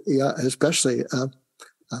 Especially.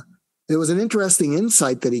 There was an interesting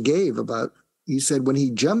insight that he gave about, he said when he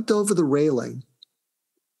jumped over the railing,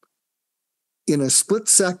 in a split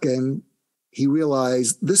second, he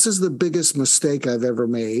realized this is the biggest mistake I've ever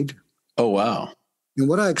made. Oh, wow. And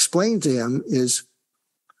what I explained to him is,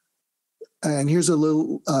 and here's a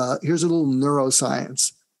little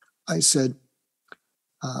neuroscience. I said,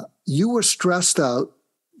 you were stressed out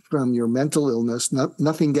from your mental illness,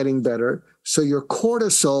 nothing getting better. So your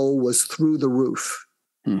cortisol was through the roof.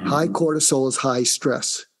 Mm-hmm. High cortisol is high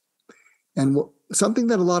stress. And something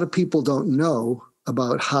that a lot of people don't know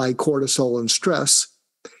about high cortisol and stress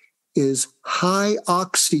is high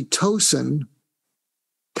oxytocin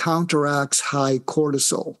counteracts high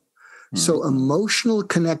cortisol. So emotional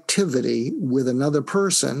connectivity with another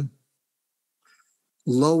person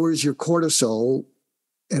lowers your cortisol.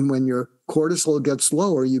 And when your cortisol gets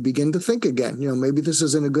lower, you begin to think again, maybe this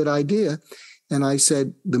isn't a good idea. And I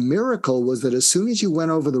said, the miracle was that as soon as you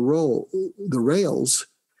went over the rails,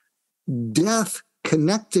 death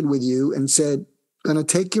connected with you and said, going to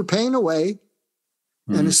take your pain away.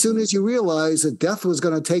 Mm-hmm. And as soon as you realized that death was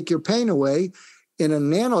going to take your pain away, in a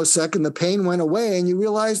nanosecond, the pain went away and you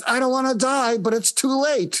realized, I don't want to die, but it's too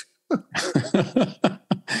late. Exactly.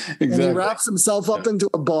 And he wraps himself up into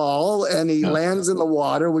a ball and he lands in the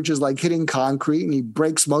water, which is like hitting concrete, and he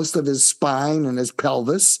breaks most of his spine and his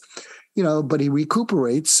pelvis, but he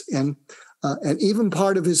recuperates. And even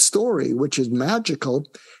part of his story, which is magical,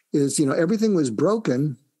 is, everything was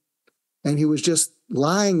broken and he was just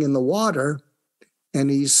lying in the water.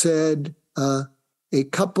 And he said, a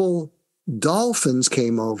couple dolphins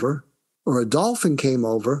came over, or a dolphin came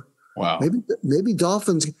over. Wow. Maybe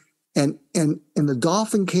dolphins, and the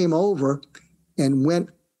dolphin came over and went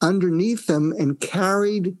underneath them and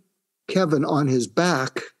carried Kevin on his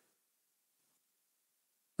back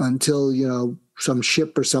until, some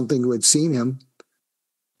ship or something who had seen him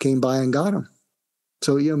came by and got him.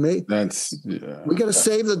 So, we got to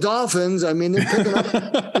save the dolphins. I mean, they're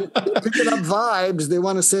picking up vibes. They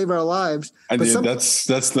want to save our lives.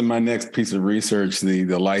 That's my next piece of research, the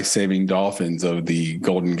life-saving dolphins of the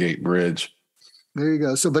Golden Gate Bridge. There you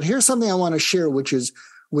go. So, but here's something I want to share, which is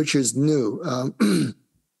new.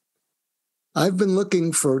 I've been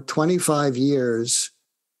looking for 25 years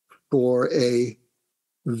for a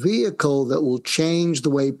vehicle that will change the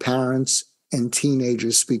way parents and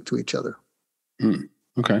teenagers speak to each other.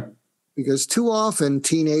 Okay. Because too often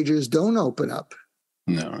teenagers don't open up.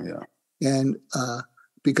 No, yeah. And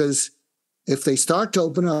because if they start to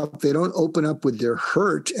open up, they don't open up with their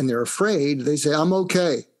hurt and they're afraid. They say, I'm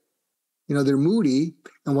okay. They're moody.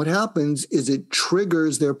 And what happens is it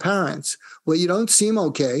triggers their parents. Well, you don't seem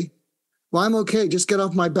okay. Well, I'm okay. Just get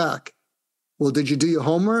off my back. Well, did you do your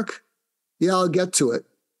homework? Yeah, I'll get to it.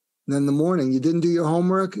 And then in the morning, you didn't do your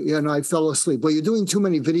homework? Yeah, no, I fell asleep. Well, you're doing too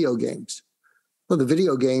many video games. Well, the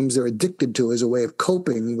video games they're addicted to as a way of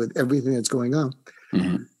coping with everything that's going on.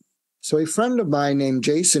 Mm-hmm. So a friend of mine named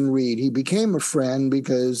Jason Reid, he became a friend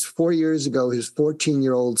because 4 years ago, his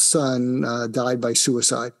 14-year-old son died by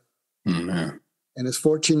suicide. Mm-hmm. And his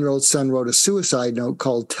 14-year-old son wrote a suicide note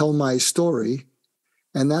called Tell My Story.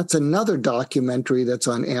 And that's another documentary that's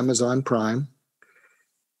on Amazon Prime.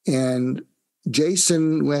 And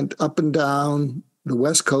Jason went up and down the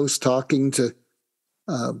West Coast talking to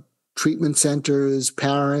treatment centers,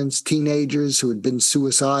 parents, teenagers who had been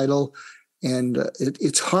suicidal. And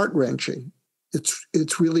it's heart-wrenching.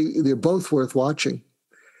 It's really, they're both worth watching.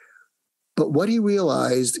 But what he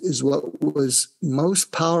realized is what was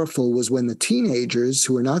most powerful was when the teenagers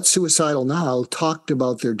who are not suicidal now talked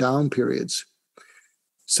about their down periods.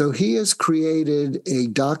 So he has created a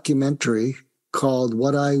documentary called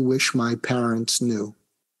What I Wish My Parents Knew.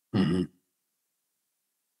 Mm-hmm.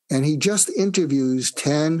 And he just interviews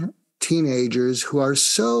 10 teenagers who are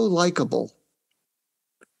so likable,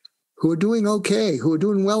 who are doing okay, who are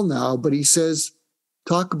doing well now, but he says,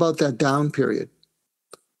 talk about that down period.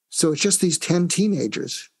 So it's just these 10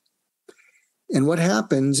 teenagers. And what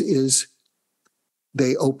happens is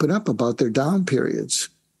they open up about their down periods.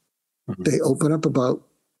 Mm-hmm. They open up about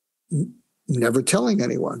never telling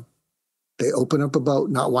anyone. They open up about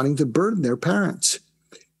not wanting to burden their parents.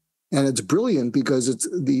 And it's brilliant because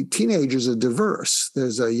the teenagers are diverse.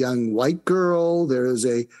 There's a young white girl. There's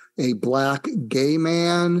a black gay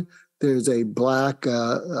man. There's a black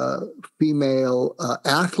female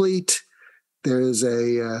athlete. There's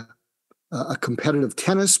a competitive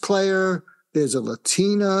tennis player. There's a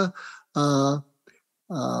Latina. And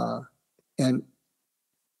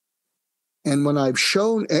when I've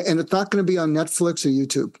shown, and it's not going to be on Netflix or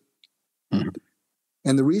YouTube. Mm-hmm.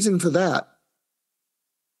 And the reason for that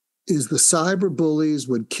is the cyber bullies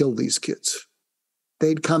would kill these kids.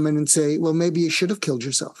 They'd come in and say, well, maybe you should have killed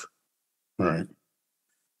yourself. Right.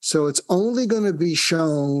 So it's only going to be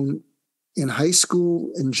shown in high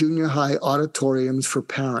school and junior high auditoriums for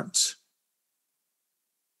parents.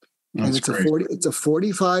 That's and it's a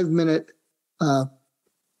 45-minute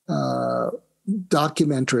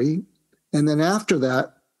documentary. And then after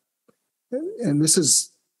that, and this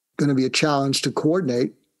is going to be a challenge to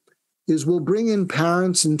coordinate, is we'll bring in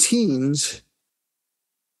parents and teens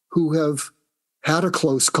who have had a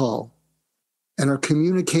close call and are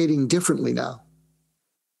communicating differently now,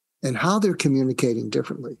 and how they're communicating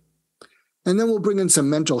differently. And then we'll bring in some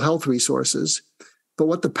mental health resources. But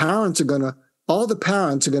what all the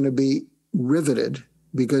parents are going to be riveted,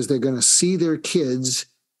 because they're going to see their kids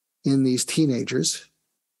in these teenagers.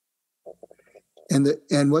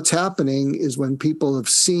 And what's happening is when people have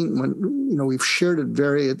seen, we've shared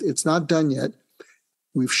it it's not done yet.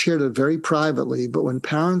 We've shared it very privately, but when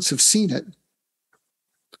parents have seen it,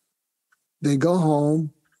 they go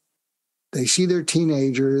home, they see their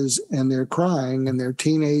teenagers and they're crying, and their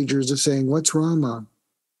teenagers are saying, "What's wrong, Mom?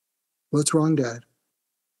 What's wrong, Dad?"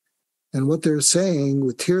 And what they're saying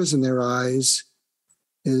with tears in their eyes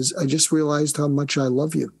is, "I just realized how much I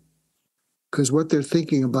love you." Because what they're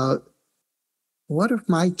thinking about, what if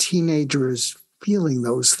my teenager is feeling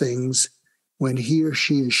those things when he or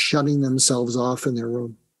she is shutting themselves off in their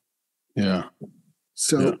room? Yeah.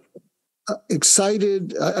 So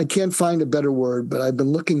excited. I can't find a better word, but I've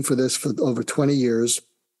been looking for this for over 20 years.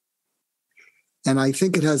 And I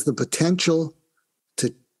think it has the potential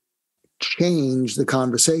to change the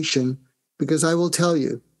conversation, because I will tell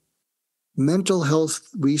you, mental health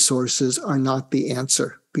resources are not the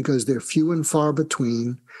answer, because they're few and far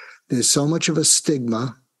between. There's so much of a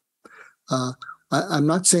stigma. I'm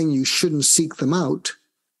not saying you shouldn't seek them out,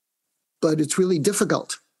 but it's really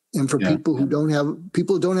difficult. And for people who don't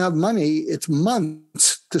have money, it's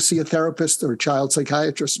months to see a therapist or a child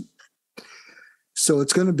psychiatrist. So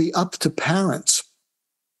it's going to be up to parents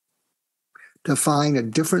to find a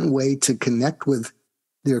different way to connect with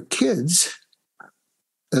their kids,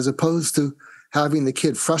 as opposed to having the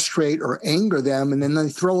kid frustrate or anger them, and then they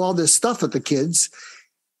throw all this stuff at the kids.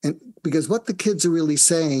 And because what the kids are really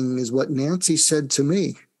saying is what Nancy said to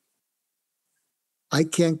me: "I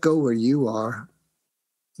can't go where you are.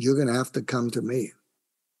 You're going to have to come to me."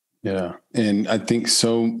 Yeah. And I think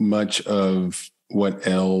so much of what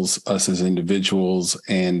ails us as individuals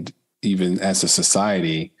and even as a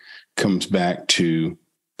society comes back to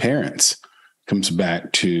parents, comes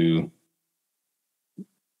back to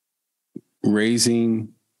raising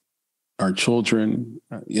our children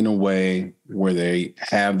in a way where they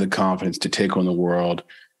have the confidence to take on the world,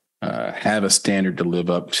 have a standard to live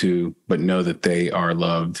up to, but know that they are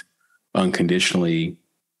loved unconditionally.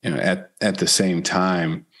 At the same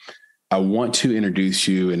time, I want to introduce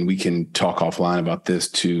you, and we can talk offline about this,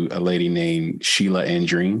 to a lady named Sheila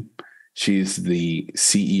Andreen. She's the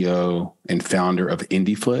CEO and founder of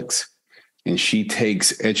IndieFlix, and she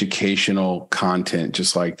takes educational content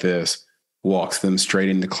just like this, walks them straight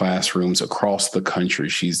into classrooms across the country.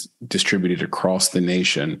 She's distributed across the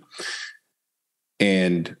nation,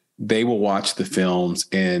 and they will watch the films,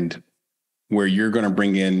 and where you're going to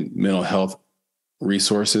bring in mental health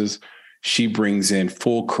resources, she brings in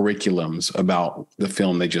full curriculums about the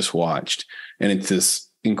film they just watched. And it's this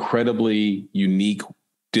incredibly unique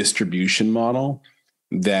distribution model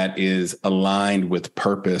that is aligned with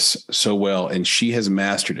purpose so well. And she has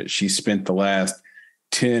mastered it. She spent the last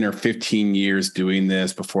 10 or 15 years doing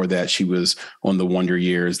this. Before that, she was on the Wonder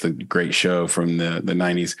Years, the great show from the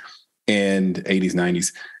 90s and 80s,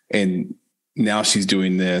 90s. And now she's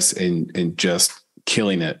doing this and just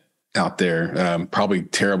killing it out there. Probably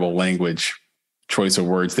terrible language choice of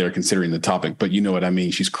words there considering the topic, but you know what I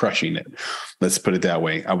mean? She's crushing it. Let's put it that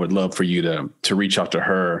way. I would love for you to reach out to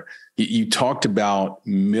her. You talked about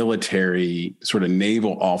military, sort of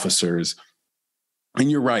naval officers And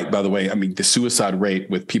you're right, by the way. I mean, the suicide rate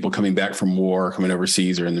with people coming back from war, coming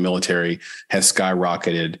overseas or in the military has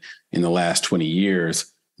skyrocketed in the last 20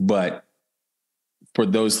 years. But for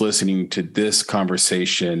those listening to this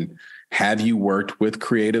conversation, have you worked with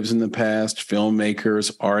creatives in the past,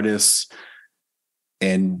 filmmakers, artists?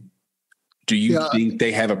 And do you think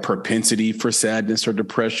they have a propensity for sadness or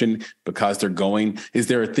depression because they're going? Is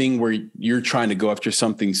there a thing where you're trying to go after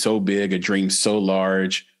something so big, a dream so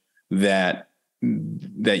large that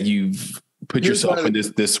you've put yourself in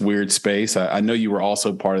this weird space? I know you were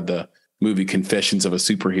also part of the movie Confessions of a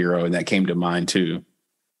Superhero, and that came to mind too.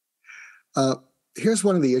 Here's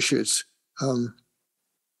one of the issues.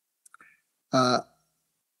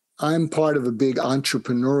 I'm part of a big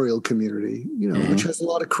entrepreneurial community, which has a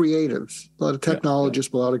lot of creatives, a lot of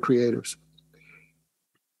technologists, a lot of creatives.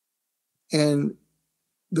 And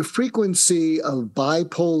the frequency of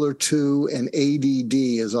bipolar 2 and ADD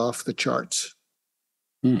is off the charts.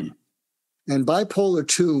 And bipolar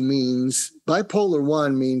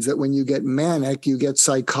 1 means that when you get manic, you get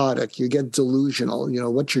psychotic, you get delusional.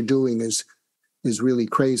 What you're doing is really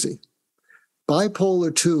crazy.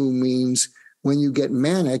 Bipolar 2 means when you get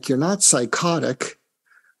manic, you're not psychotic,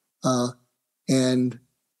 and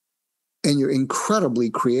you're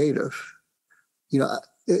incredibly creative.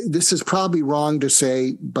 This is probably wrong to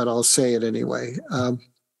say, but I'll say it anyway.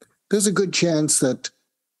 There's a good chance that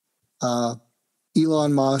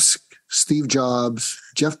Elon Musk, Steve Jobs,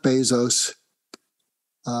 Jeff Bezos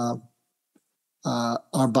are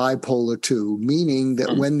bipolar 2, meaning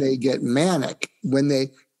that when they get manic, when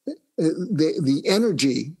the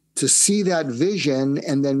energy to see that vision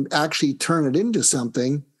and then actually turn it into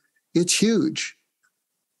something, it's huge.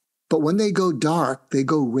 But when they go dark, they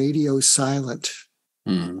go radio silent.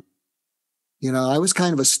 I was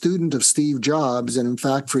kind of a student of Steve Jobs. And in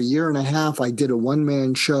fact, for a year and a half, I did a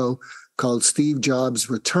one-man show called Steve Jobs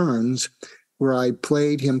Returns, where I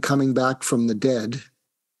played him coming back from the dead.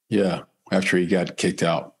 Yeah. After he got kicked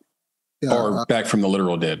out. Yeah, or back from the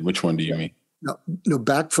literal dead. Which one do you mean? No,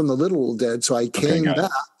 back from the literal dead. So I came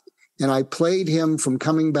back and I played him from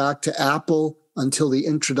coming back to Apple until the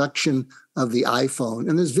introduction of the iPhone.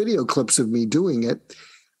 And there's video clips of me doing it.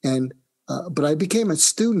 But I became a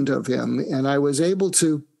student of him, and I was able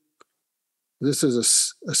to, this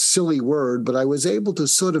is a silly word, but I was able to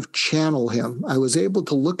sort of channel him. I was able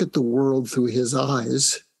to look at the world through his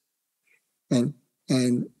eyes. And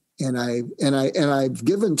I've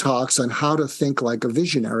given talks on how to think like a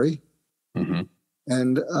visionary.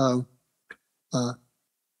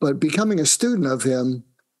 But becoming a student of him,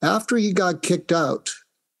 after he got kicked out,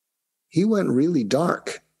 he went really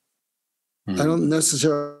dark. I don't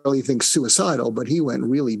necessarily think suicidal, but he went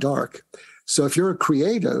really dark. So if you're a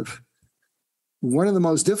creative, one of the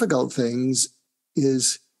most difficult things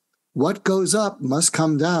is what goes up must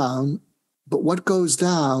come down, but what goes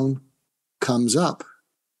down comes up.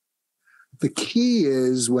 The key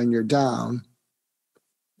is when you're down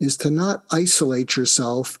is to not isolate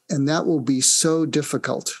yourself, and that will be so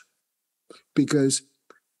difficult because,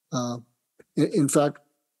 in fact,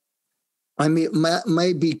 I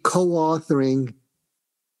may be co-authoring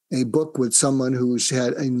a book with someone who's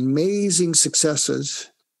had amazing successes,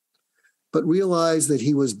 but realized that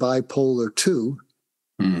he was bipolar 2.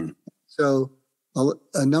 So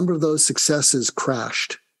a number of those successes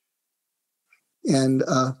crashed. And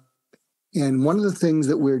one of the things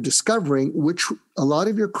that we're discovering, which a lot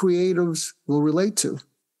of your creatives will relate to,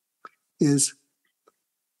 is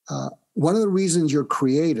one of the reasons you're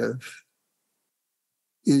creative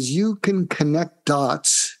is you can connect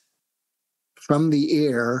dots from the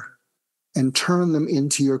air and turn them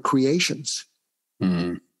into your creations.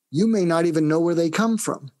 You may not even know where they come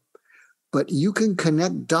from, but you can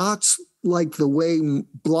connect dots like the way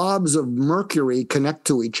blobs of mercury connect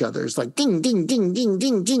to each other. It's like ding, ding, ding, ding,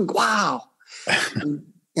 ding, ding. Wow. And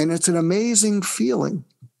it's an amazing feeling.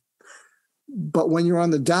 But when you're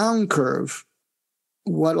on the down curve,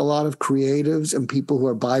 what a lot of creatives and people who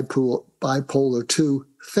are bipolar 2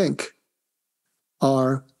 think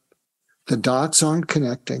are the dots aren't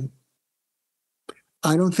connecting.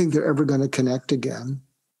 I don't think they're ever going to connect again.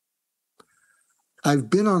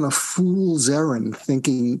 I've been on a fool's errand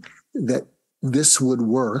thinking that this would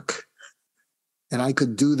work and I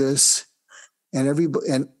could do this. And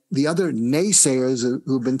the other naysayers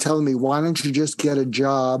who've been telling me, why don't you just get a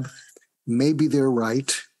job? Maybe they're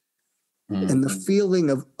right. And the feeling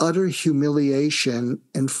of utter humiliation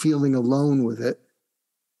and feeling alone with it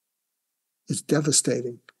is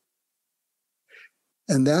devastating.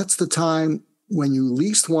 And that's the time when you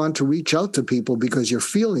least want to reach out to people because you're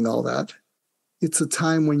feeling all that. It's a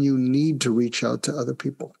time when you need to reach out to other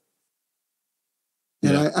people.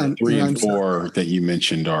 And 3 and 4 that you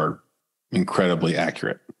mentioned are incredibly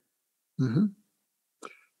accurate. Mm-hmm.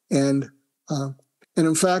 And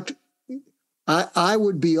in fact, I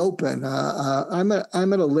would be open. I'm at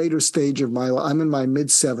a later stage of my life. I'm in my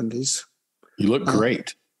mid-70s. You look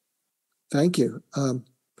great. Thank you.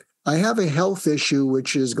 I have a health issue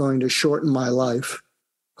which is going to shorten my life.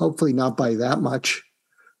 Hopefully not by that much,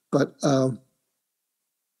 but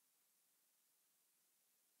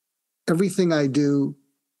everything I do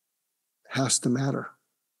has to matter.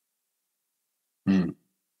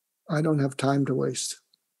 I don't have time to waste.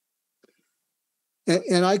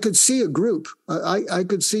 And I could see a group. I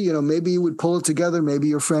could see, maybe you would pull it together. Maybe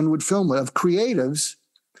your friend would film it, of creatives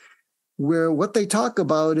where what they talk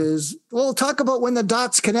about is, well, talk about when the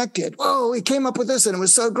dots connected. Whoa, we came up with this and it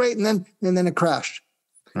was so great. And then it crashed.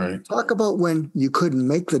 Right. Talk about when you couldn't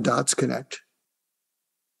make the dots connect.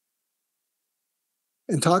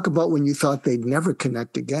 And talk about when you thought they'd never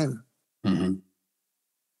connect again. Mm-hmm.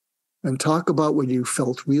 And talk about when you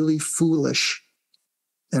felt really foolish.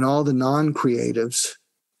 And all the non-creatives.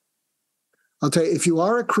 I'll tell you, if you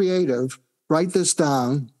are a creative, write this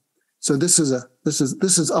down. So this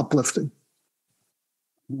is uplifting.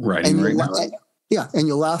 Writing right now. Yeah, and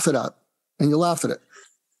you'll laugh it up, and you'll laugh at it.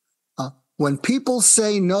 When people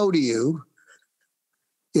say no to you,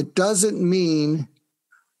 it doesn't mean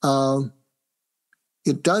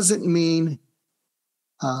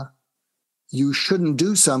you shouldn't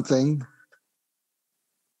do something.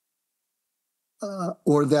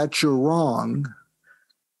 Or that you're wrong.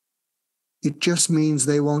 It just means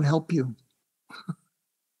they won't help you.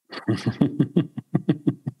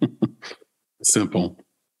 Simple,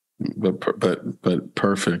 but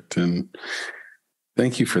perfect. And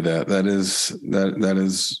thank you for that. That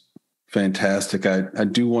is fantastic. I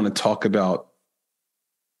do want to talk about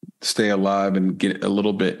Stay Alive and get a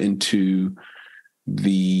little bit into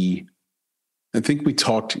I think we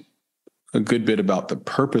talked a good bit about the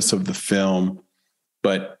purpose of the film,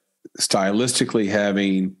 but stylistically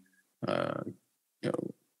having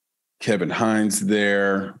Kevin Hines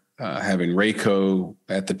there, having Rayko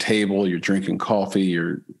at the table, you're drinking coffee,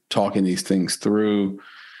 you're talking these things through.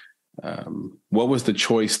 What was the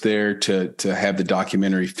choice there to have the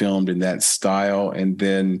documentary filmed in that style? And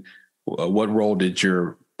then what role did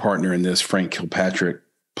your partner in this, Frank Kilpatrick,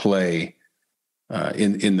 play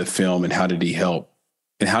in the film, and how did he help?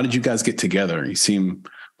 And how did you guys get together? You seem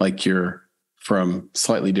like you're from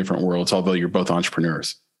slightly different worlds, although you're both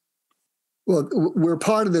entrepreneurs. Well, we're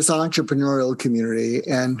part of this entrepreneurial community,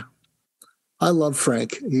 and I love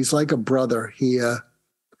Frank. He's like a brother. He's had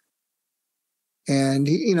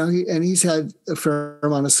a fair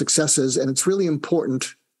amount of successes, and it's really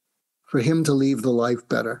important for him to leave the world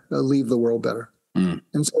better. Mm.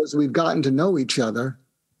 And so as we've gotten to know each other,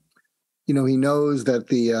 he knows that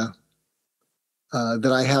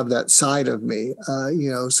that I have that side of me,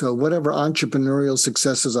 so whatever entrepreneurial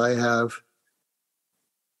successes I have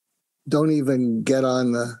don't even get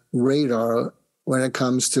on the radar when it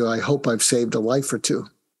comes to, I hope I've saved a life or two.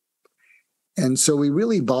 And so we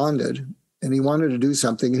really bonded, and he wanted to do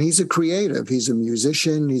something, and he's a creative. He's a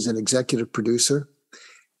musician. He's an executive producer.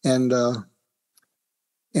 And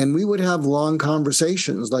we would have long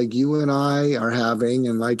conversations like you and I are having,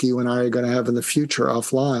 and like you and I are going to have in the future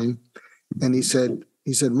offline. And he said,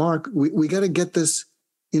 Mark, we got to get this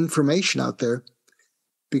information out there,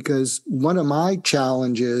 because one of my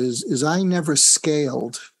challenges is I never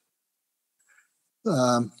scaled.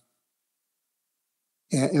 And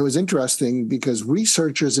it was interesting because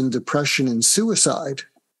researchers in depression and suicide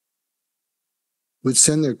would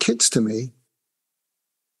send their kids to me,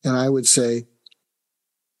 and I would say,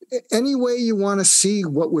 any way you want to see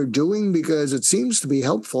what we're doing, because it seems to be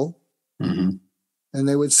helpful. Mm-hmm. And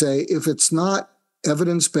they would say, if it's not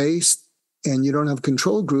evidence-based and you don't have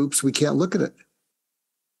control groups, we can't look at it.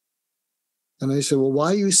 And I said, well,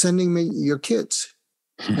 why are you sending me your kids?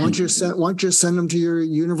 Why don't you send them to your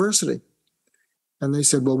university? And they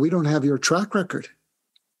said, well, we don't have your track record.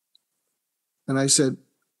 And I said,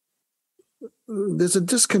 there's a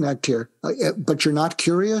disconnect here. But you're not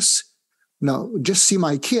curious? No, just see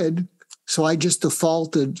my kid. So I just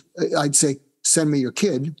defaulted. I'd say, send me your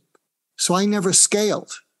kid. So I never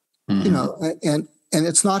scaled, and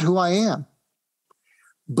it's not who I am.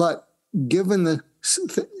 But given the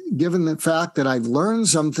fact that I've learned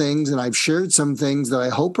some things and I've shared some things that I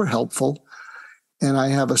hope are helpful, and I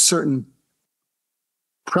have a certain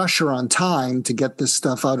pressure on time to get this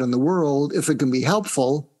stuff out in the world, if it can be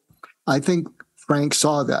helpful, I think Frank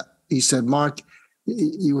saw that. He said, Mark,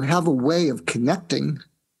 you have a way of connecting,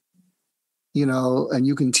 and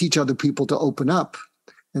you can teach other people to open up.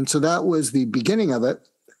 And so that was the beginning of it.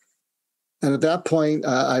 And at that point,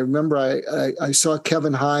 I remember I saw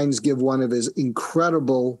Kevin Hines give one of his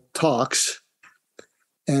incredible talks,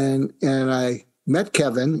 and I met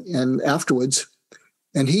Kevin and afterwards,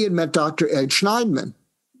 and he had met Dr. Ed Schneidman,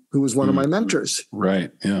 who was one of my mentors.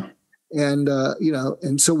 Right. Yeah. And,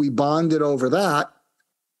 and so we bonded over that.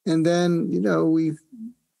 And then, we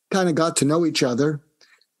kind of got to know each other.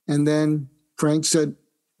 And then Frank said,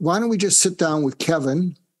 why don't we just sit down with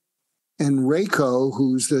Kevin and Rayko,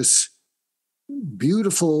 who's this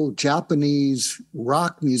beautiful Japanese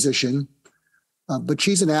rock musician, but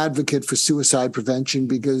she's an advocate for suicide prevention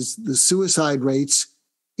because the suicide rates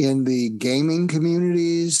in the gaming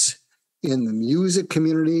communities, in the music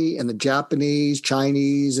community, in the Japanese,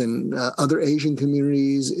 Chinese, and other Asian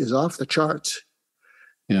communities is off the charts.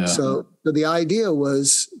 Yeah. So the idea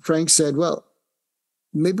was, Frank said, well,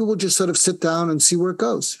 maybe we'll just sort of sit down and see where it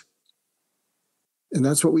goes. And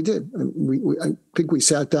that's what we did. I think we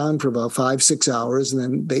sat down for about 5-6 hours, and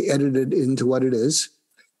then they edited it into what it is.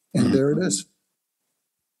 And there it is.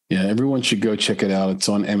 Yeah, everyone should go check it out. It's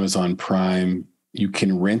on Amazon Prime. You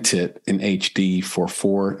can rent it in HD for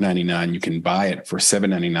 $4.99. You can buy it for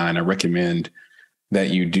 $7.99. I recommend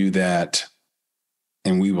that you do that.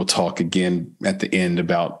 And we will talk again at the end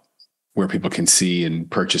about where people can see and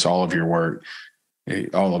purchase all of your work.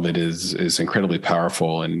 All of it is incredibly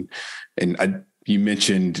powerful. And you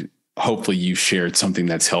mentioned, hopefully you shared something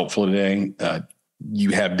that's helpful today. You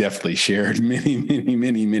have definitely shared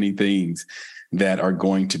many things that are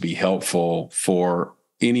going to be helpful for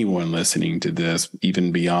anyone listening to this,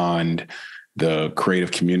 even beyond the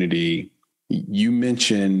creative community. You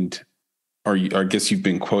mentioned, or I guess you've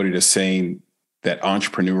been quoted as saying that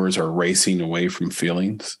entrepreneurs are racing away from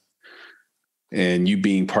feelings. And you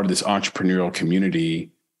being part of this entrepreneurial community,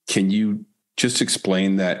 can you just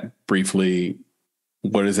explain that briefly?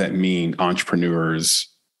 What does that mean? Entrepreneurs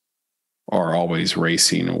are always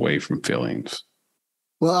racing away from feelings.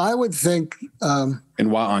 Well, I would think, and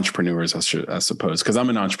why entrepreneurs? I suppose, because I'm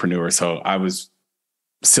an entrepreneur, so I was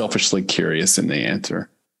selfishly curious in the answer.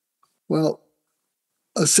 Well,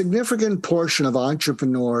 a significant portion of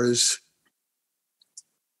entrepreneurs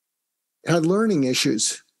had learning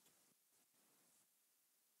issues.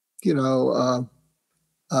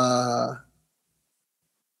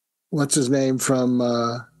 What's his name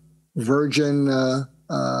from Virgin?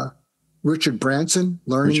 Richard Branson,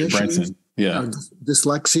 learning issues. Branson. Yeah.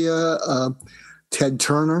 Dyslexia, Ted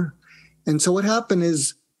Turner. And so what happened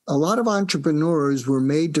is a lot of entrepreneurs were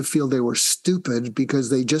made to feel they were stupid because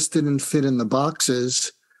they just didn't fit in the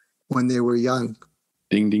boxes when they were young.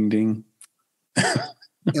 Ding, ding, ding.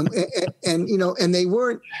 and they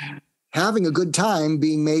weren't having a good time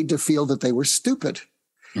being made to feel that they were stupid.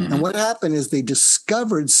 Mm-hmm. And what happened is they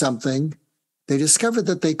discovered something. They discovered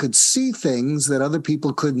that they could see things that other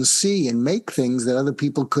people couldn't see and make things that other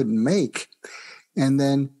people couldn't make. And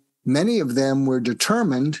then many of them were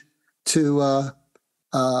determined to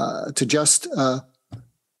just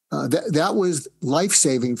that was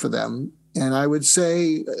life-saving for them. And I would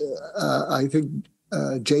say, I think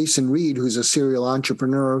Jason Reid, who's a serial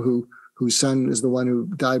entrepreneur whose son is the one who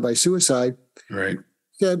died by suicide, right,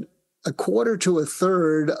 said a quarter to a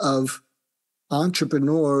third of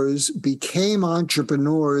entrepreneurs became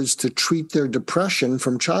entrepreneurs to treat their depression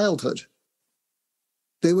from childhood.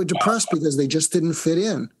 They were depressed because they just didn't fit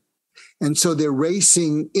in. And so they're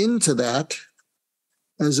racing into that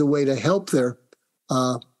as a way to help their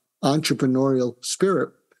entrepreneurial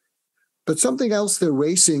spirit. But something else they're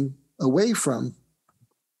racing away from.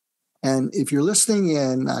 And if you're listening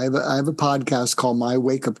in, I have a podcast called My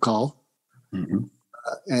Wake Up Call. Mm-hmm.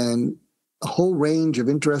 And a whole range of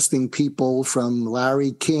interesting people from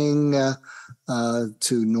Larry King to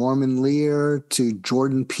Norman Lear to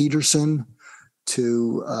Jordan Peterson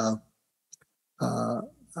to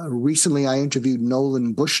recently I interviewed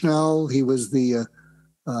Nolen Bushnell. He was the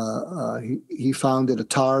he founded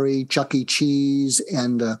Atari, Chuck E. Cheese,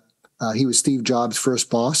 and he was Steve Jobs' first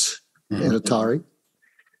boss at Atari.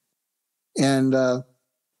 And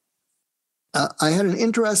I had an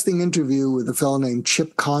interesting interview with a fellow named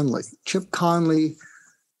Chip Connelly. Chip Connelly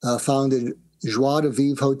founded Joie de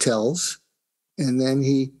Vivre Hotels, and then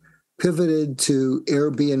he pivoted to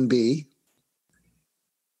Airbnb.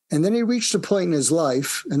 And then he reached a point in his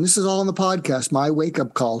life, and this is all in the podcast, My Wake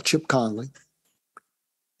Up Call, Chip Connelly.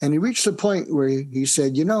 And he reached a point where he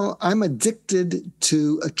said, I'm addicted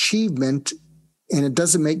to achievement, and it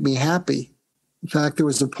doesn't make me happy. In fact, there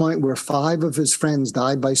was a point where 5 of his friends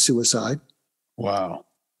died by suicide. Wow.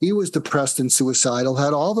 He was depressed and suicidal,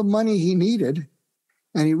 had all the money he needed,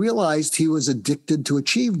 And he realized he was addicted to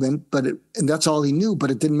achievement, and that's all he knew,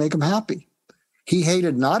 but it didn't make him happy. He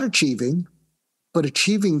hated not achieving, but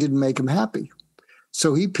achieving didn't make him happy.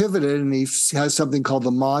 So he pivoted, and he has something called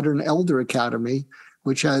the Modern Elder Academy,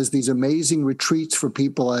 which has these amazing retreats for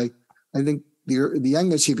people. I think the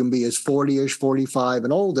youngest you can be is 40-ish, 45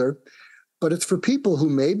 and older, but it's for people who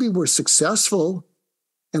maybe were successful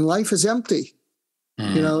and life is empty.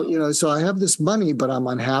 So I have this money, but I'm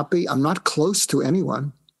unhappy. I'm not close to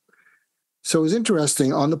anyone. So it was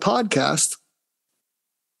interesting. On the podcast,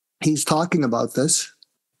 he's talking about this.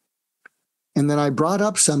 And then I brought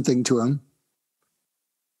up something to him,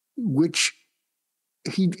 which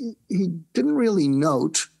he didn't really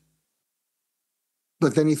note,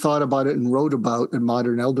 but then he thought about it and wrote about at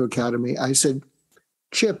Modern Elder Academy. I said,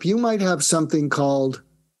 Chip, you might have something called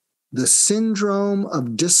the syndrome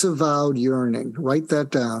of disavowed yearning. Write that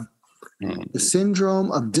down. Mm-hmm. The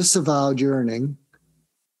syndrome of disavowed yearning.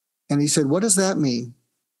 And he said, what does that mean?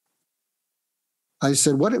 I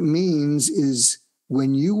said, what it means is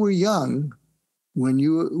when you were young, when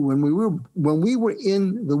we were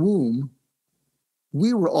in the womb,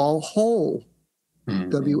 we were all whole.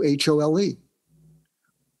 Mm-hmm. WHOLE.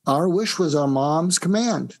 Our wish was our mom's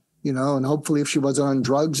command, and hopefully if she wasn't on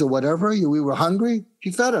drugs or whatever, we were hungry,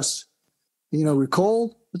 she fed us. We're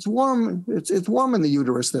cold, it's warm, it's warm in the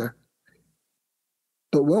uterus there.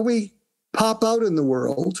 But when we pop out in the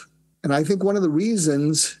world, and I think one of the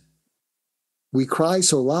reasons we cry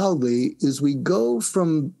so loudly is we go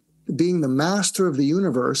from being the master of the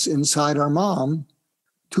universe inside our mom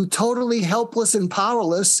to totally helpless and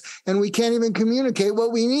powerless, and we can't even communicate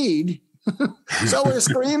what we need. So we're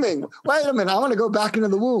screaming, wait a minute, I want to go back into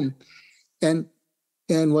the womb. And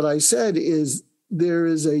what I said is there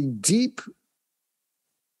is a deep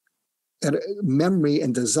memory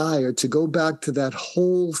and desire to go back to that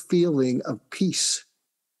whole feeling of peace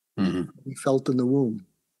we felt in the womb.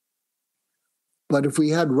 But if we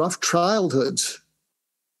had rough childhoods,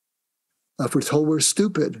 if we're told we're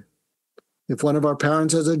stupid, if one of our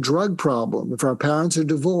parents has a drug problem, if our parents are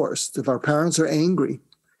divorced, if our parents are angry,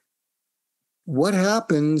 what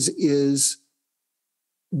happens is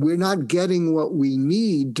we're not getting what we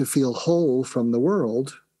need to feel whole from the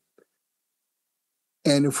world.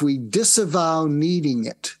 And if we disavow needing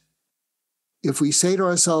it, if we say to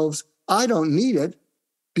ourselves, I don't need it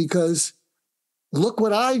because look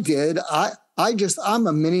what I did. I'm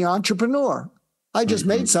a mini entrepreneur. I just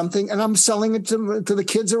made something and I'm selling it to the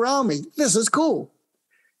kids around me. This is cool.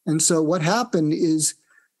 And so what happened is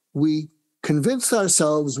we convinced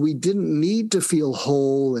ourselves we didn't need to feel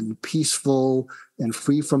whole and peaceful and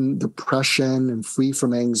free from depression and free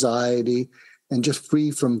from anxiety and just free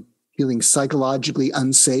from feeling psychologically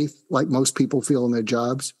unsafe like most people feel in their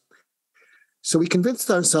jobs. So we convinced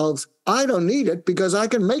ourselves, I don't need it because I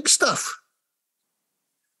can make stuff.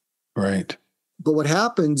 Right. But what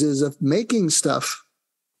happens is if making stuff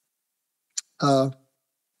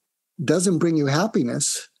doesn't bring you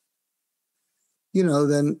happiness,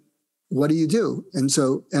 then what do you do? And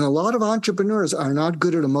a lot of entrepreneurs are not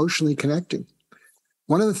good at emotionally connecting.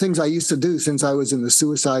 One of the things I used to do since I was in the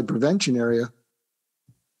suicide prevention area,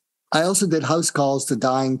 I also did house calls to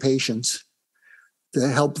dying patients to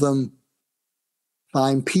help them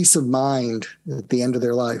find peace of mind at the end of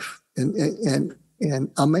their life. And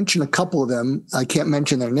I'll mention a couple of them. I can't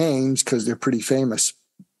mention their names because they're pretty famous.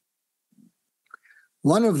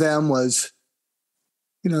 One of them was,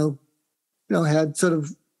 had sort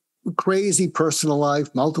of crazy personal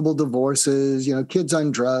life, multiple divorces, kids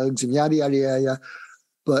on drugs and yada, yada, yada.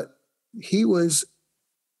 But he was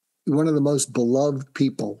one of the most beloved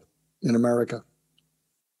people in America.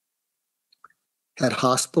 Had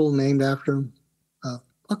hospital named after him,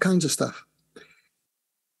 all kinds of stuff.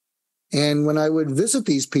 And when I would visit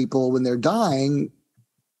these people when they're dying,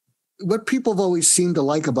 what people have always seemed to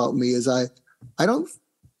like about me is I don't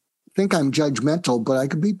think I'm judgmental, but I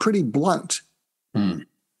can be pretty blunt. And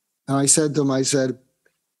I said to him,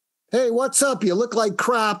 hey, what's up? You look like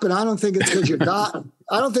crap, and I don't think it's because you're dying.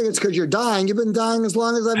 I don't think it's because you're dying. You've been dying as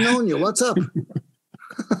long as I've known you. What's up?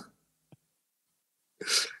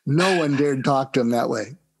 No one dared talk to him that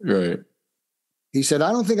way. Right. He said,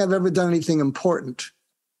 I don't think I've ever done anything important.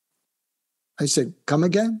 I said, come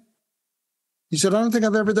again? He said, I don't think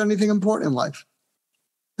I've ever done anything important in life.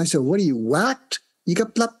 I said, what are you, whacked? You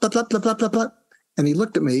got blah, blah, blah, blah, blah, blah, blah. And he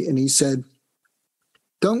looked at me and he said,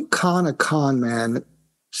 don't con a con man,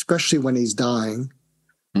 especially when he's dying.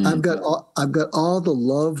 I've got all the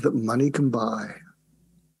love that money can buy.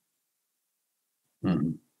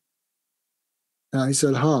 And I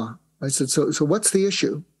said, I said, so what's the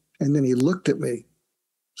issue? And then he looked at me,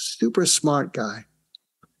 super smart guy.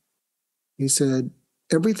 He said,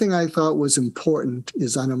 everything I thought was important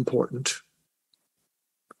is unimportant.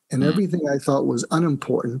 And everything I thought was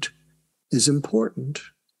unimportant is important.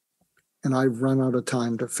 And I've run out of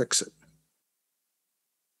time to fix it.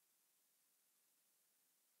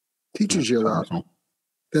 Teaches you a lot.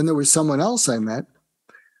 Then there was someone else I met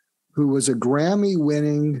who was a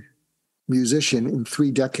Grammy-winning musician in 3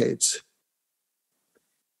 decades.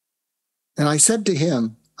 And I said to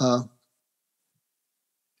him,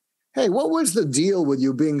 hey, what was the deal with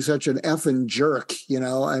you being such an effing jerk?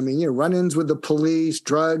 I mean, run-ins with the police,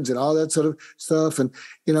 drugs, and all that sort of stuff. And,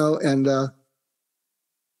 and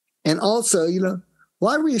also,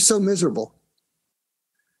 why were you so miserable?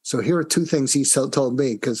 So here are 2 things he told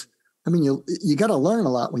me, because, I mean, you got to learn a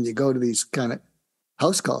lot when you go to these kind of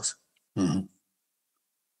house calls. Mm-hmm.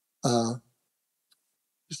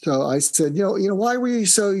 So I said, why were you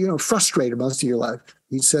so, frustrated most of your life?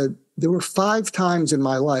 He said, there were 5 times in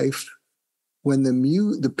my life when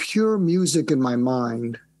the pure music in my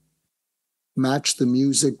mind matched the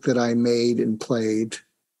music that I made and played.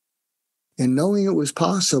 And knowing it was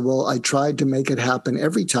possible, I tried to make it happen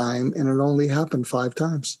every time, and it only happened 5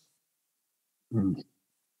 times. Mm.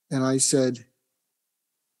 And I said,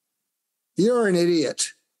 you're an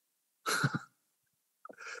idiot.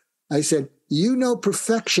 I said,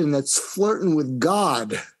 perfection that's flirting with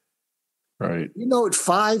God. Right. You know it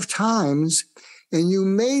 5 times, and you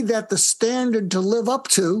made that the standard to live up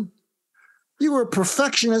to. You were a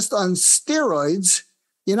perfectionist on steroids.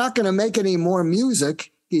 You're not going to make any more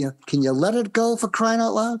music. Can you let it go, for crying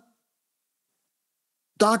out loud?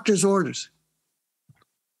 Doctor's orders.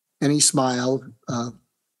 And he smiled.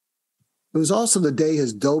 It was also the day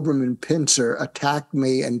his Doberman pincer attacked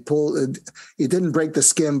me and pulled. He didn't break the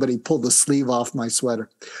skin, but he pulled the sleeve off my sweater.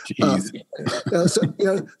 So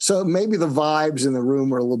maybe the vibes in the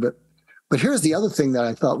room were a little bit. But here's the other thing that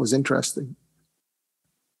I thought was interesting.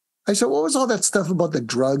 I said, what was all that stuff about the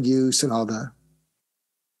drug use and all that?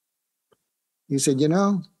 He said,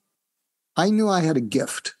 I knew I had a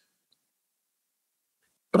gift,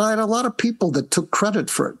 but I had a lot of people that took credit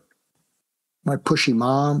for it. My pushy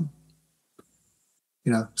mom,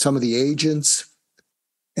 some of the agents.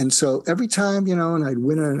 And so every time, and I'd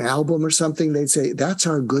win an album or something, they'd say, that's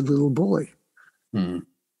our good little boy. Mm.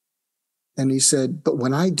 And he said, but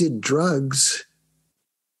when I did drugs,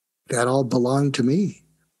 that all belonged to me.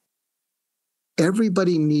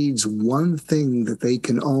 Everybody needs one thing that they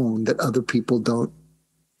can own that other people don't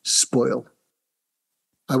spoil.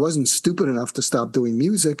 I wasn't stupid enough to stop doing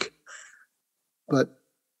music, and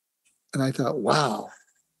I thought, wow,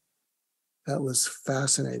 that was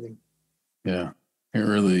fascinating. Yeah, it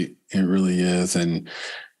really is. And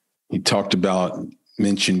you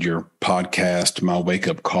mentioned your podcast, My Wake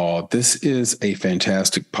Up Call. This is a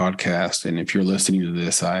fantastic podcast. And if you're listening to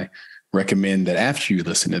this, I recommend that after you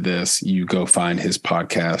listen to this, you go find his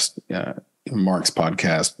podcast, Mark's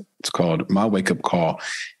podcast. It's called My Wake Up Call.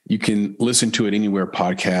 You can listen to it anywhere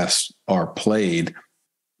podcasts are played.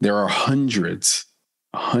 There are hundreds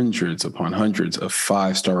upon hundreds of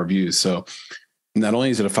 5-star reviews. So not only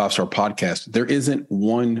is it a 5-star podcast, there isn't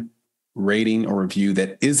one rating or review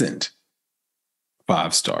that isn't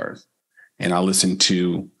 5 stars. And I listened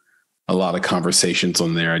to a lot of conversations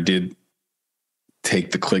on there. I did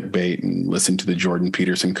take the clickbait and listen to the Jordan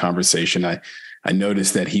Peterson conversation. I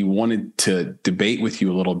noticed that he wanted to debate with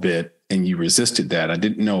you a little bit and you resisted that. I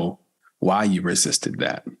didn't know why you resisted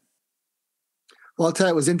that. Well, I'll tell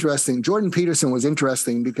you, it was interesting. Jordan Peterson was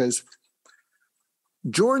interesting because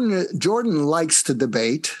Jordan likes to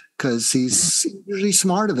debate because he's usually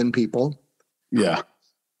smarter than people. Yeah.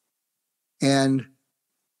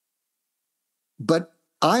 But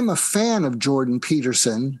I'm a fan of Jordan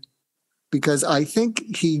Peterson because I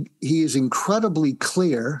think he is incredibly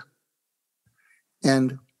clear.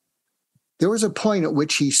 And there was a point at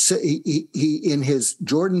which he in his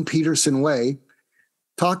Jordan Peterson way,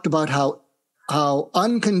 talked about how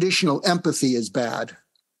unconditional empathy is bad.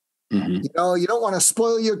 Mm-hmm. You don't want to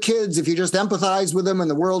spoil your kids if you just empathize with them and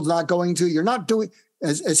the world's not going to. You're not doing,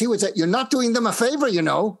 as he would say, you're not doing them a favor, you're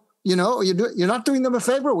not doing them a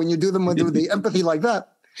favor when you do them with the empathy like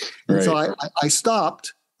that. Right. And so I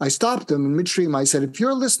stopped him in midstream. I said, if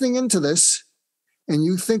you're listening into this and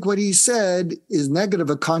you think what he said is negative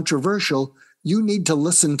or controversial, you need to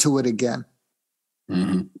listen to it again.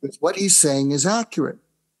 Mm-hmm. Because what he's saying is accurate.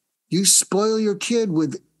 You spoil your kid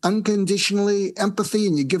with unconditionally empathy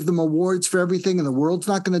and you give them awards for everything and the world's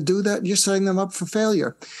not going to do that. You're setting them up for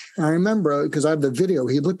failure. And I remember, because I have the video,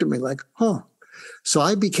 he looked at me like, So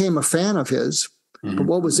I became a fan of his. Mm-hmm. But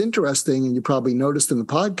what was interesting, and you probably noticed in the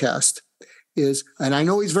podcast, and I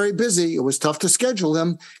know he's very busy. It was tough to schedule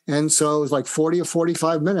him. And so it was like 40 or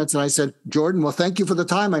 45 minutes. And I said, Jordan, well, thank you for the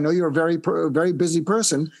time. I know you're a very busy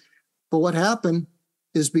person. But what happened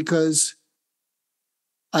is because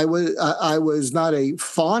I was not a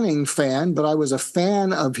fawning fan, but I was a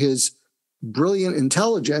fan of his brilliant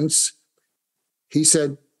intelligence. He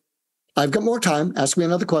said, I've got more time. Ask me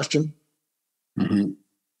another question. Mm-hmm.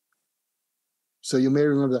 So you may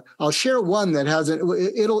remember that. I'll share one that hasn't.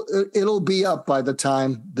 It'll be up by the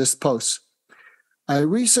time this posts. I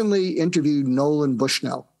recently interviewed Nolen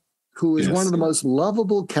Bushnell, who is one of the most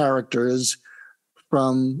lovable characters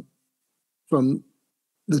from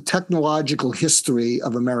the technological history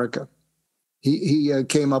of America. He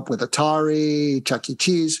came up with Atari, Chuck E.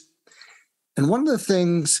 Cheese, and one of the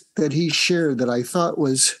things that he shared that I thought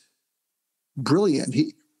was brilliant.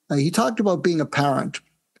 He talked about being a parent,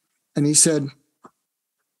 and he said.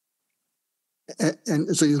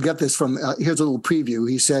 And so you'll get this from, here's a little preview.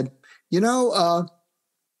 He said, and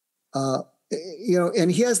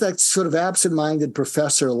he has that sort of absent-minded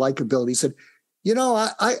professor likability. He said,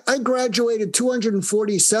 I graduated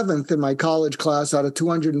 247th in my college class out of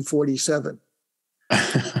 247.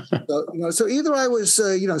 So either I was,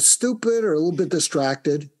 stupid or a little bit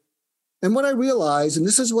distracted. And what I realized, and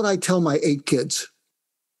this is what I tell my 8 kids,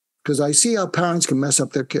 because I see how parents can mess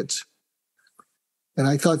up their kids. And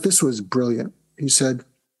I thought this was brilliant. He said,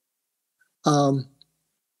 grades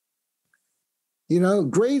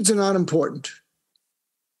are not important.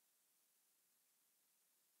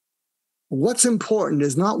 What's important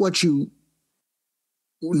is not your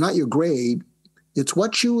grade. It's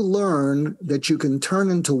what you learn that you can turn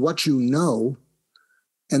into what you know,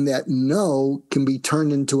 and that know can be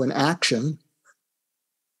turned into an action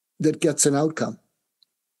that gets an outcome.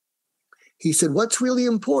 He said, what's really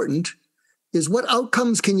important is what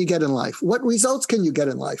outcomes can you get in life? What results can you get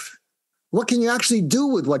in life? What can you actually do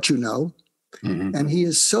with what you know? Mm-hmm. And he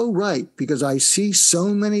is so right, because I see so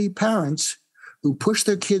many parents who push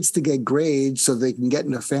their kids to get grades so they can get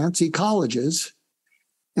into fancy colleges.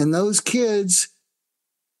 And those kids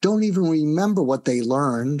don't even remember what they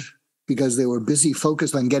learned because they were busy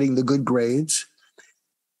focused on getting the good grades.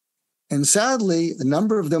 And sadly, a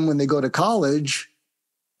number of them, when they go to college,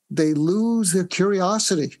 they lose their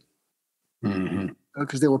curiosity. Mm-hmm.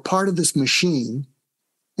 Because they were part of this machine,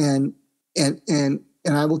 and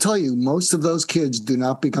I will tell you, most of those kids do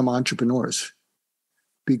not become entrepreneurs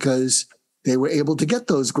because they were able to get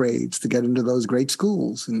those grades to get into those great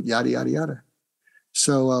schools and yada yada yada.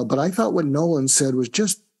 So, but I thought what Nolen said was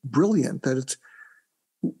just brilliant. That it's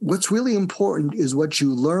what's really important is what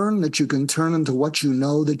you learn that you can turn into what you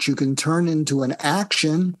know that you can turn into an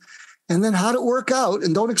action. And then how'd it work out?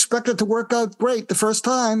 And don't expect it to work out great the first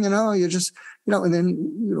time, you just, and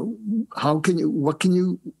then, how can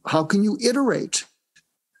you iterate?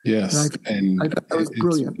 Yes. And that was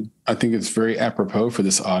brilliant. I think it's very apropos for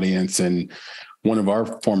this audience. And one of our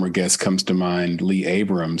former guests comes to mind, Lee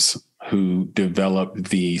Abrams, who developed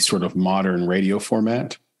the sort of modern radio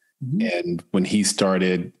format. Mm-hmm. And when he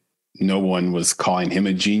started, no one was calling him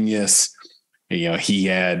a genius. He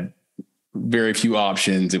had very few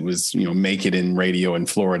options. It was, make it in radio in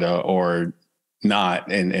Florida or not,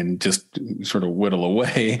 and just sort of whittle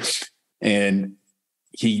away. And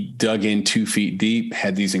he dug in 2 feet deep,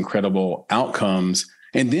 had these incredible outcomes.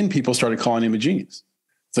 And then people started calling him a genius.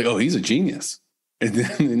 It's like, oh, he's a genius. And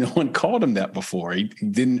then no one called him that before. He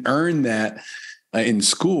didn't earn that in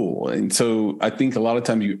school. And so I think a lot of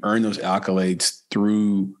times you earn those accolades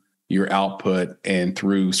through your output and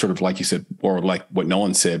through sort of, like you said, or like what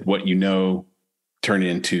Nolen said, what you know, turn it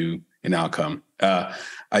into an outcome.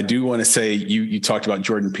 I do want to say you talked about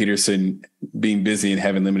Jordan Peterson being busy and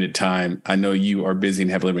having limited time. I know you are busy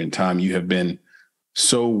and have limited time. You have been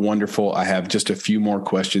so wonderful. I have just a few more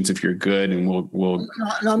questions if you're good, and we'll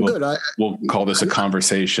good. We'll call this a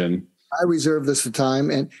conversation. I reserve this for time,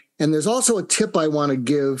 and there's also a tip I want to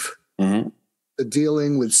give. Mm-hmm.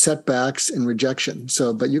 Dealing with setbacks and rejection.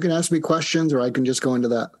 So, but you can ask me questions, or I can just go into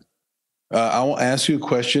that. I will ask you a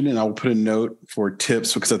question, and I will put a note for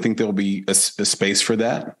tips because I think there'll be a space for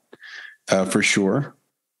that, for sure.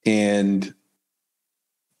 And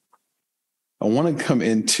I want to come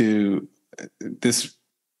into this.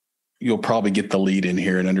 You'll probably get the lead in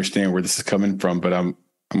here and understand where this is coming from, but I'm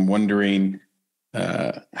wondering,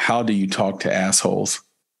 how do you talk to assholes?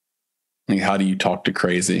 How do you talk to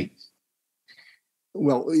crazy?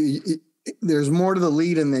 Well, there's more to the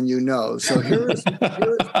lead-in than you know. So here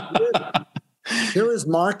is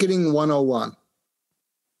marketing 101.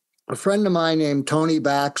 A friend of mine named Tony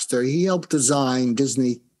Baxter, he helped design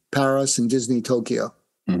Disney Paris and Disney Tokyo.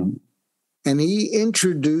 Mm-hmm. And he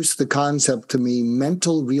introduced the concept to me,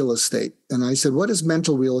 mental real estate. And I said, what is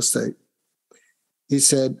mental real estate? He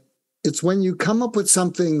said, it's when you come up with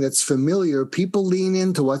something that's familiar, people lean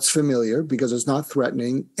into what's familiar because it's not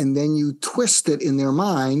threatening, and then you twist it in their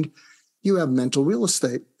mind, you have mental real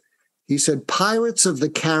estate. He said, Pirates of the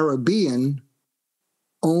Caribbean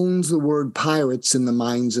owns the word pirates in the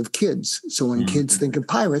minds of kids. So when kids think of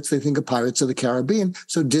pirates, they think of Pirates of the Caribbean.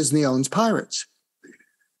 So Disney owns pirates.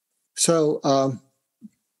 So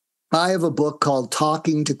I have a book called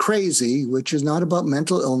Talking to Crazy, which is not about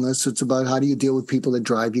mental illness. It's about how do you deal with people that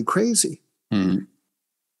drive you crazy. And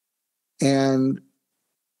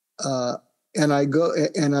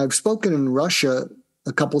I've spoken in Russia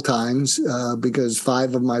a couple times because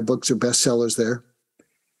 5 of my books are bestsellers there.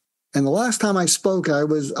 And the last time I spoke, I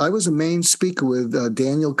was a main speaker with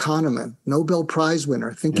Daniel Kahneman, Nobel Prize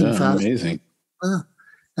winner, Thinking Fast. Amazing.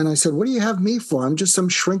 And I said, what do you have me for? I'm just some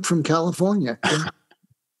shrink from California.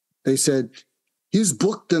 They said, his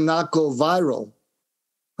book did not go viral.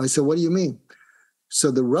 I said, what do you mean? So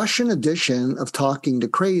the Russian edition of Talking to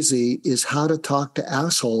Crazy is How to Talk to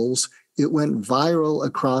Assholes. It went viral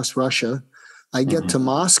across Russia. I get to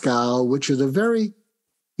Moscow, which is a very,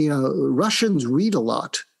 Russians read a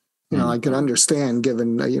lot. I can understand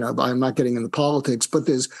given, I'm not getting into politics, but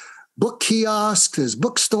there's book kiosks, there's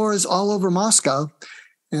bookstores all over Moscow.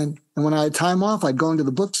 And when I had time off, I'd go into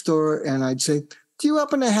the bookstore and I'd say, do you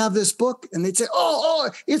happen to have this book? And they'd say, oh,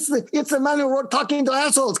 it's the man who wrote Talking to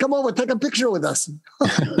Assholes. Come over, take a picture with us.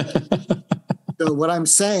 So what I'm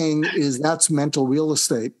saying is that's mental real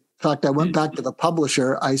estate. In fact, I went back to the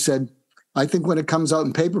publisher. I said, I think when it comes out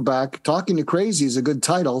in paperback, Talking to Crazy is a good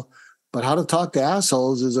title, but How to Talk to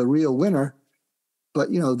Assholes is a real winner.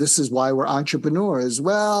 But, this is why we're entrepreneurs.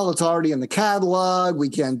 Well, it's already in the catalog. We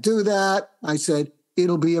can't do that. I said,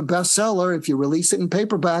 it'll be a bestseller if you release it in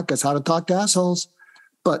paperback as How to Talk to Assholes.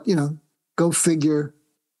 But, go figure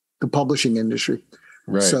the publishing industry.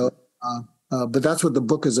 Right. So, but that's what the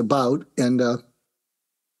book is about. And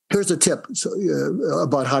here's a tip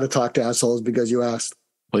about how to talk to assholes because you asked.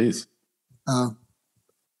 Please.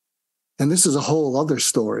 And this is a whole other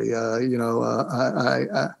story. I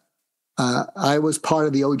was part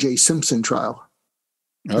of the OJ Simpson trial.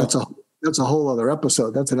 Oh. That's a whole other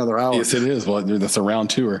episode. That's another hour. Yes, it is. Well, that's a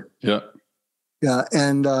round tour. Yeah. Yeah.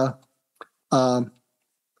 And,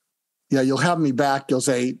 you'll have me back. You'll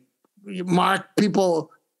say, Mark,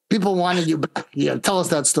 people wanted you back. Yeah. Tell us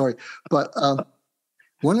that story. But,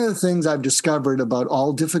 one of the things I've discovered about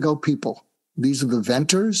all difficult people, these are the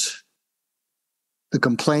venters, the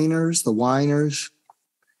complainers, the whiners,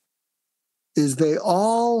 is they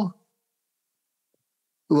all,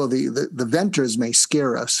 the venters may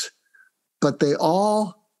scare us, but they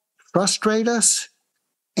all frustrate us,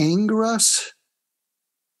 anger us,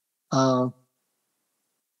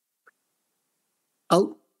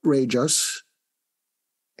 outrage us,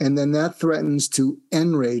 and then that threatens to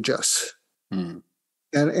enrage us.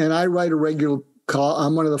 And I write a regular call.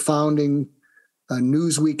 I'm one of the founding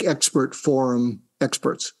Newsweek expert forum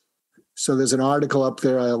experts. So there's an article up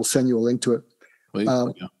there. I'll send you a link to it.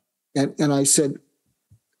 And I said,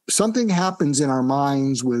 something happens in our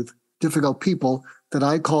minds with difficult people that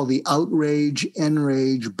I call the outrage,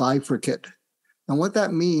 enrage bifurcate. And what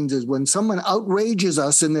that means is when someone outrages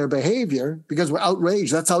us in their behavior, because we're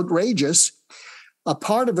outraged, that's outrageous, a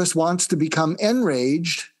part of us wants to become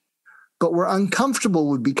enraged, but we're uncomfortable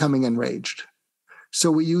with becoming enraged.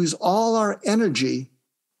 So we use all our energy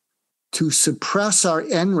to suppress our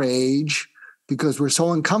enrage because we're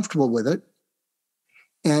so uncomfortable with it.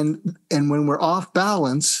 And when we're off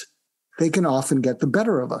balance, they can often get the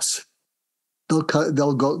better of us. They'll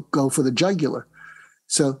go for the jugular.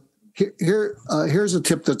 So here's a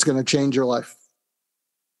tip that's going to change your life.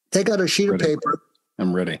 Take out a sheet of paper.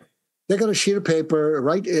 I'm ready. Take out a sheet of paper,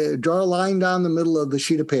 draw a line down the middle of the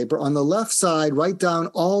sheet of paper. On the left side, write down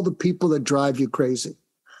all the people that drive you crazy.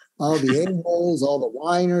 All the a-holes, all the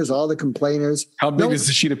whiners, all the complainers. How big does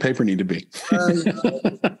the sheet of paper need to be?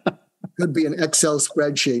 Could be an Excel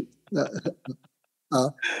spreadsheet.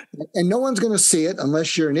 And no one's going to see it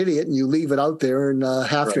unless you're an idiot and you leave it out there and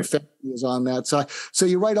half your family is on that side. So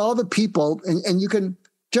you write all the people and you can,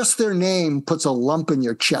 just their name puts a lump in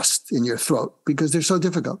your chest, in your throat, because they're so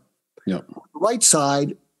difficult. Yep. On the right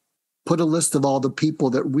side, put a list of all the people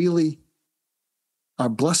that really are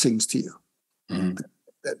blessings to you,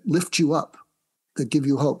 that lift you up, that give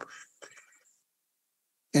you hope.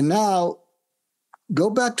 And now go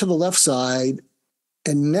back to the left side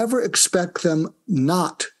and never expect them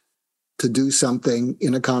not to do something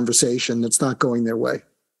in a conversation that's not going their way.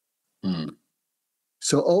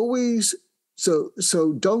 So always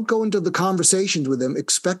So don't go into the conversations with them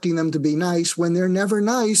expecting them to be nice when they're never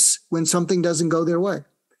nice when something doesn't go their way.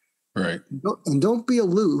 Right. And don't be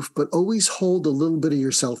aloof, but always hold a little bit of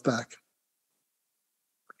yourself back.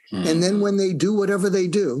 And then when they do whatever they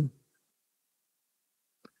do,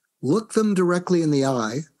 look them directly in the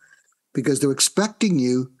eye because they're expecting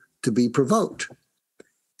you to be provoked.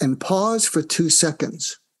 And pause for 2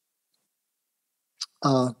 seconds.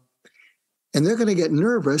 And they're going to get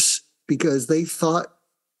nervous because they thought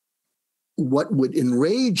what would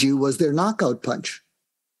enrage you was their knockout punch.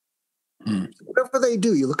 Whatever they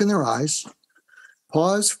do, you look in their eyes,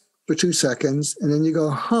 pause for 2 seconds, and then you go,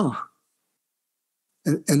 huh.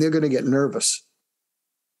 And they're going to get nervous.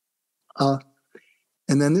 And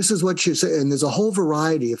then this is what you say, and there's a whole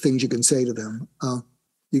variety of things you can say to them.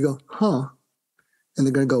 You go, huh, and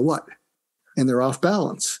they're going to go, what? And they're off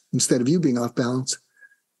balance instead of you being off balance.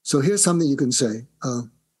 So here's something you can say.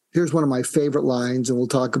 Here's one of my favorite lines, and we'll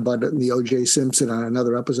talk about it in the OJ Simpson on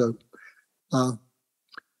another episode.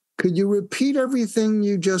 Could you repeat everything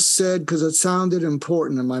you just said? Because it sounded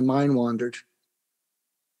important and my mind wandered.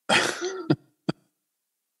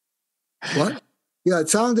 What? Yeah, it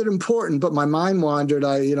sounded important, but my mind wandered.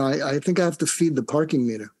 I think I have to feed the parking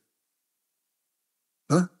meter.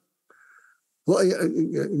 Huh? Well,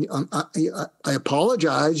 I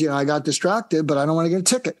apologize. I got distracted, but I don't want to get a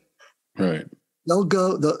ticket. Right. They'll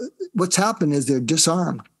go. What's happened is they're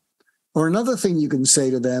disarmed. Or another thing you can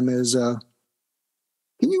say to them is, "Can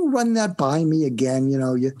you run that by me again?"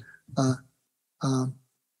 The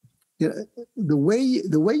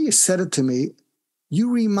way you said it to me, you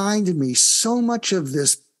reminded me so much of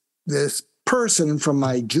this person from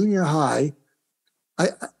my junior high.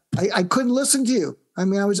 I couldn't listen to you. I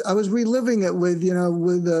mean, I was reliving it with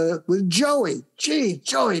Joey. Gee,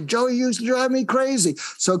 Joey used to drive me crazy.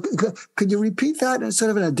 So could you repeat that instead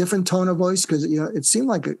of in a different tone of voice? Because it seemed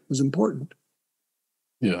like it was important.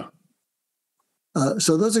 Yeah.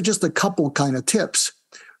 So those are just a couple kind of tips,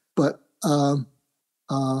 but I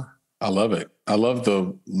love it. I love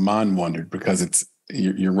the mind wandered because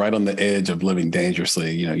you're right on the edge of living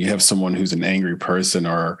dangerously. You have someone who's an angry person,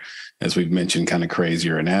 or as we've mentioned, kind of crazy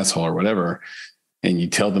or an asshole or whatever, and you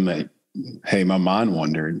tell them that, hey, my mind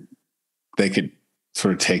wandered. They could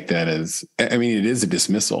sort of take that as, it is a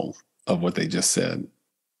dismissal of what they just said,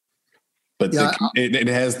 but yeah, it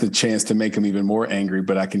has the chance to make them even more angry.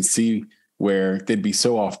 But I can see where they'd be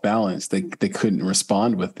so off balance they couldn't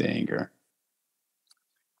respond with the anger.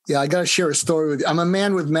 Yeah, I got to share a story with you. I'm a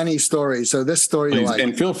man with many stories, so this story, please,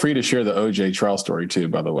 and feel free to share the OJ trial story too.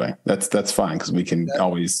 By the way, that's fine because we can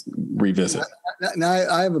always revisit. Now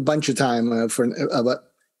I have a bunch of time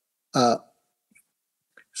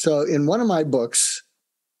so in one of my books,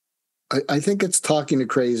 I think it's Talking to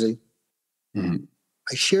Crazy. Mm-hmm.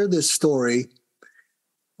 I share this story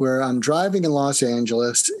where I'm driving in Los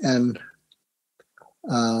Angeles, and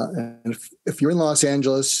if you're in Los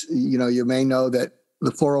Angeles, you may know that the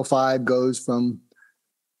 405 goes from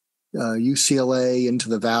UCLA into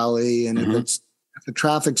the valley, and mm-hmm. if the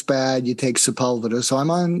traffic's bad, you take Sepulveda. So I'm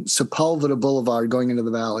on Sepulveda Boulevard going into the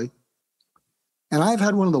valley, and I've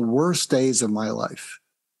had one of the worst days of my life.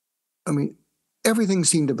 I mean, everything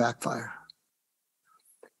seemed to backfire.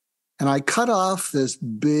 And I cut off this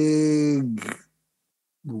big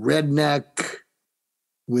redneck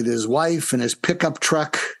with his wife and his pickup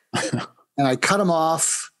truck, and I cut him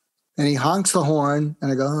off. And he honks the horn,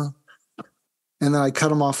 and I go, oh. And then I cut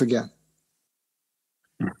him off again.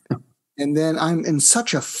 And then I'm in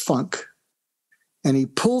such a funk, and he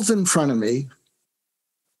pulls in front of me,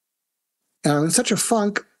 and I'm in such a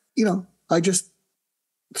funk, I just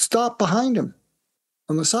stop behind him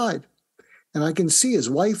on the side. And I can see his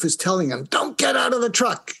wife is telling him, don't get out of the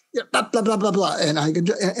truck, blah, blah, blah, blah, blah. And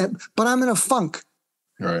but I'm in a funk.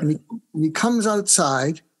 Right. And he comes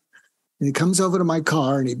outside, and he comes over to my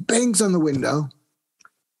car and he bangs on the window.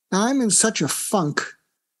 And I'm in such a funk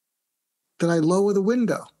that I lower the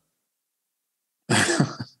window.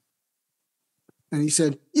 And he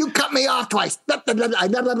said, you cut me off twice. Blah, blah, blah,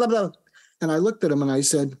 blah, blah, blah, blah. And I looked at him and I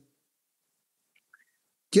said,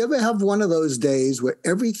 do you ever have one of those days where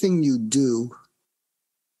everything you do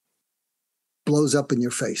blows up in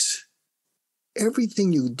your face?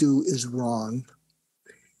 Everything you do is wrong.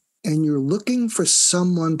 And you're looking for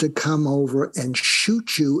someone to come over and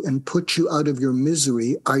shoot you and put you out of your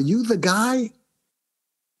misery. Are you the guy?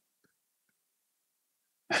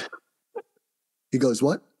 He goes,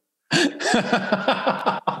 what?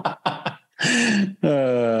 I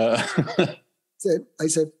said,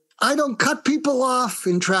 I don't cut people off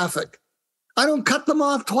in traffic. I don't cut them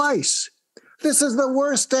off twice. This is the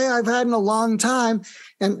worst day I've had in a long time.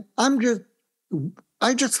 And I'm just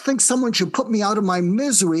I just think someone should put me out of my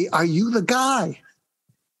misery. Are you the guy?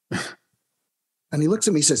 And he looks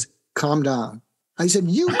at me and says, calm down. I said,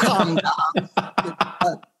 you calm down.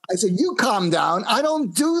 I said, you calm down. I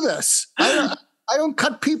don't do this. I don't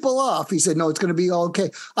cut people off. He said, no, it's going to be okay.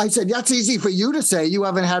 I said, that's easy for you to say. You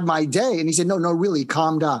haven't had my day. And he said, no, really,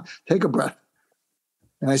 calm down. Take a breath.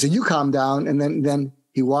 And I said, you calm down. And then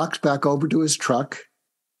he walks back over to his truck.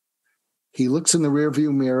 He looks in the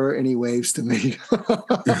rearview mirror and he waves to me.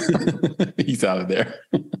 He's out of there.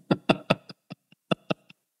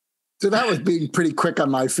 So that was being pretty quick on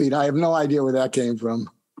my feet. I have no idea where that came from.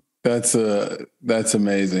 That's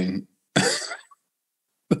amazing.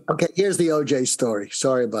 Okay, here's the OJ story.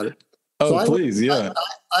 Sorry about it. Oh, so please, yeah.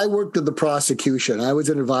 I worked with the prosecution. I was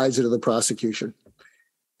an advisor to the prosecution.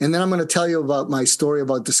 And then I'm going to tell you about my story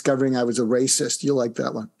about discovering I was a racist. You'll like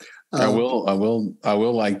that one. I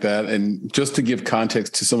will like that. And just to give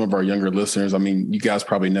context to some of our younger listeners, I mean, you guys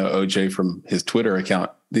probably know OJ from his Twitter account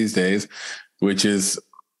these days, which is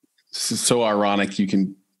so ironic you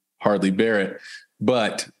can hardly bear it.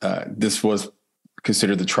 But this was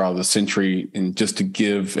considered the trial of the century. And just to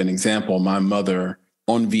give an example, my mother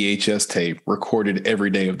on VHS tape recorded every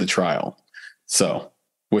day of the trial. So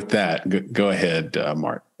with that, go ahead,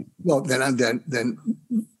 Mark. Well,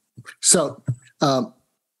 so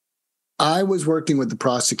I was working with the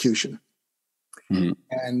prosecution, mm-hmm.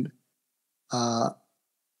 and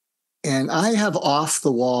I have off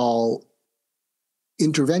the wall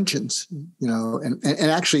interventions, and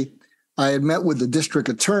actually I had met with the district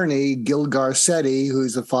attorney, Gil Garcetti,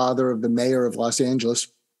 who's the father of the mayor of Los Angeles.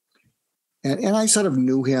 And I sort of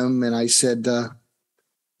knew him, and I said, I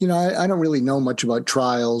don't really know much about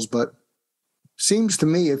trials, but seems to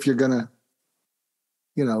me if you're going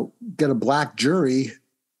to, get a black jury,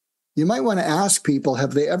 you might want to ask people,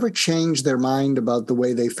 have they ever changed their mind about the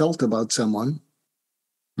way they felt about someone?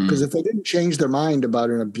 Because if they didn't change their mind about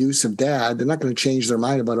an abusive dad, they're not going to change their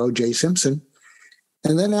mind about OJ Simpson.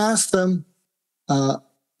 And then ask them,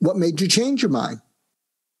 what made you change your mind?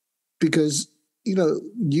 Because,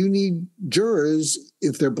 you need jurors,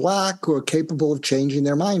 if they're black, who are capable of changing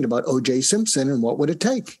their mind about OJ Simpson and what would it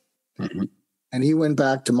take? Mm-hmm. And he went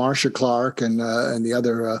back to Marcia Clark and the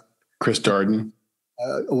other... Chris Darden.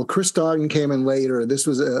 Chris Darden came in later. This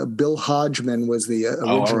was Bill Hodgman was the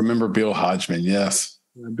original. I remember Bill Hodgman, yes.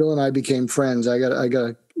 Bill and I became friends. I got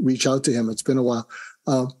to reach out to him. It's been a while.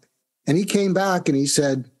 And he came back and he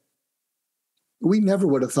said, we never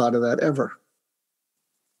would have thought of that ever.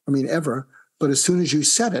 I mean, ever. But as soon as you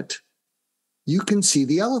said it, you can see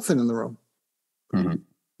the elephant in the room. Mm-hmm.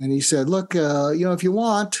 And he said, look, if you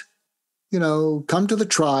want, come to the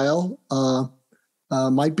trial.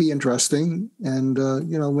 Might be interesting. And,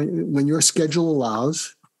 when your schedule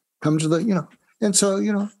allows, come to the, And so,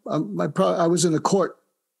 I was in the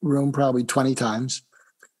courtroom probably 20 times.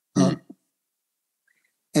 Mm-hmm.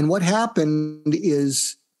 And what happened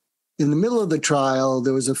is, in the middle of the trial,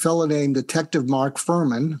 there was a fellow named Detective Mark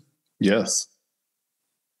Furman. Yes.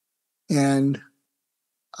 And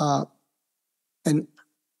F.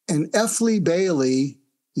 Lee Bailey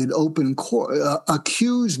in open court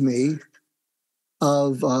accused me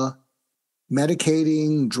of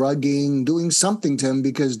medicating, drugging, doing something to him,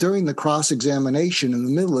 because during the cross-examination in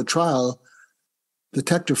the middle of the trial,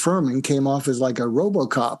 Detective Furman came off as like a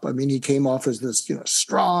RoboCop. I mean, he came off as this,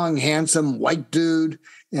 strong, handsome, white dude,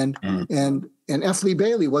 and F. Lee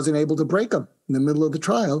Bailey wasn't able to break him in the middle of the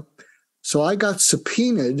trial. So I got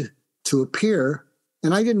subpoenaed to appear,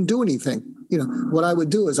 and I didn't do anything. What I would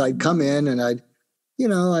do is I'd come in and I'd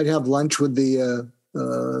have lunch with the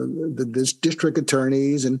district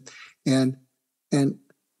attorneys, and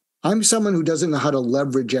I'm someone who doesn't know how to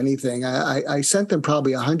leverage anything. I sent them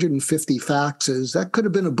probably 150 faxes. That could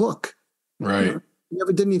have been a book. Right.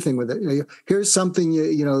 Never did anything with it. Here's something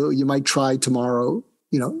you might try tomorrow.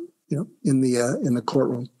 In the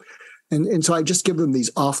courtroom, and so I just give them these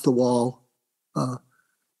off the wall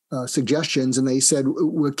suggestions, and they said,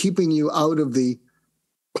 we're keeping you out of the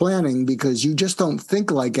planning because you just don't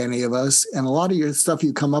think like any of us, and a lot of your stuff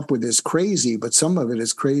you come up with is crazy, but some of it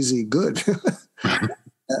is crazy good.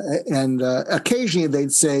 And occasionally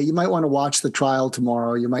they'd say, you might want to watch the trial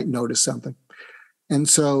tomorrow. You might notice something. And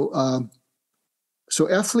so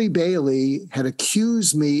F. Lee Bailey had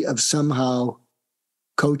accused me of somehow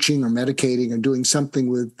coaching or medicating or doing something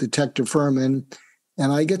with Detective Furman.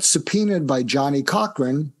 And I get subpoenaed by Johnny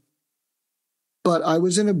Cochran. But I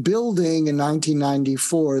was in a building in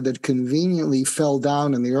 1994 that conveniently fell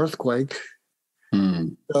down in the earthquake.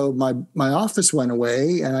 So my office went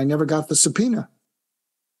away and I never got the subpoena.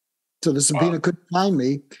 So the subpoena couldn't find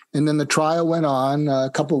me. And then the trial went on a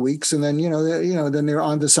couple of weeks, and then, then they're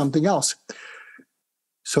on to something else.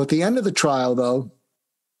 So at the end of the trial, though,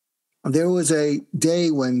 there was a day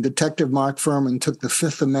when Detective Mark Furman took the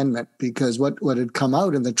Fifth Amendment, because what had come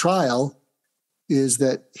out in the trial is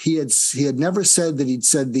that he had never said that he'd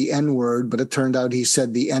said the N-word, but it turned out he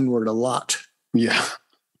said the N-word a lot. Yeah.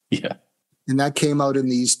 Yeah. And that came out in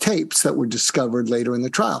these tapes that were discovered later in the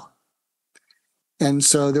trial. And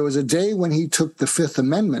so there was a day when he took the Fifth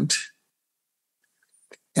Amendment,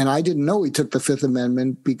 and I didn't know he took the Fifth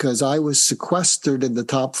Amendment because I was sequestered in the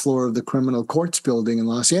top floor of the criminal courts building in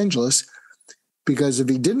Los Angeles, because if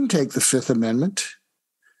he didn't take the Fifth Amendment,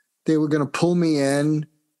 they were going to pull me in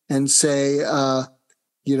and say,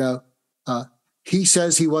 he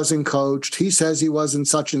says he wasn't coached. He says he wasn't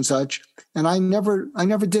such and such. And I never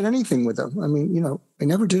did anything with him. I mean, I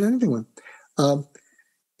never did anything with him.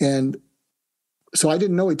 And so I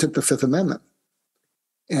didn't know he took the Fifth Amendment.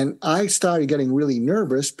 And I started getting really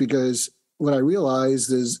nervous because what I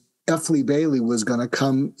realized is F. Lee Bailey was going to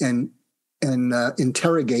come and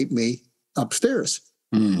interrogate me upstairs.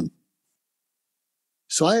 Mm.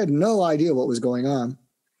 So I had no idea what was going on.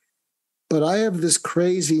 But I have this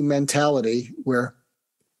crazy mentality where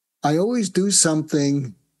I always do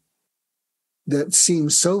something that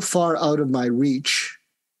seems so far out of my reach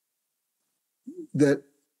that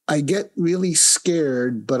I get really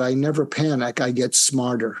scared, but I never panic. I get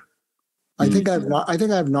smarter. I think I have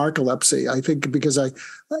narcolepsy. I think because I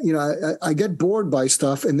get bored by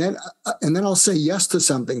stuff, and then I'll say yes to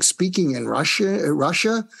something. Speaking in Russia,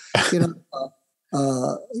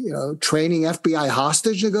 training FBI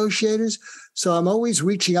hostage negotiators. So I'm always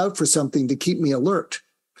reaching out for something to keep me alert.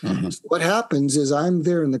 Mm-hmm. So what happens is I'm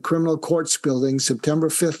there in the criminal courts building, September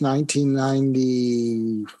 5th,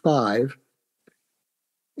 1995.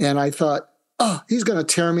 And I thought, he's going to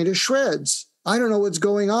tear me to shreds. I don't know what's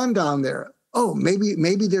going on down there. Oh, maybe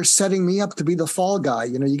they're setting me up to be the fall guy.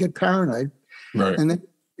 You get paranoid. Right. And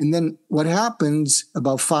then what happens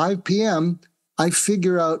about 5 p.m., I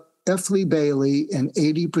figure out F. Lee Bailey and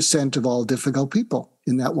 80% of all difficult people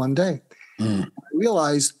in that one day. Mm. I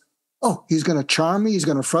realized, he's going to charm me. He's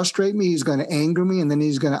going to frustrate me. He's going to anger me. And then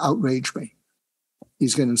he's going to outrage me.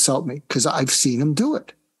 He's going to insult me because I've seen him do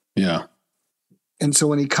it. Yeah. And so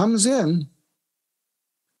when he comes in,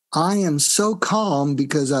 I am so calm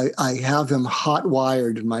because I have him hot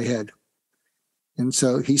wired in my head. And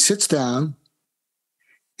so he sits down,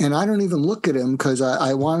 and I don't even look at him because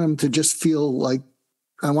I want him to just feel like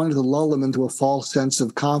I wanted to lull him into a false sense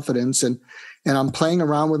of confidence. And I'm playing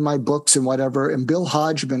around with my books and whatever. And Bill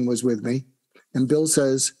Hodgman was with me. And Bill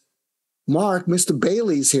says, "Mark, Mr.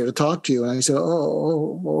 Bailey's here to talk to you." And I said,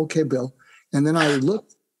 oh, okay, Bill. And then I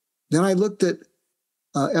looked at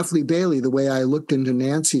F. Lee Bailey the way I looked into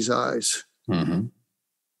Nancy's eyes. Mm-hmm.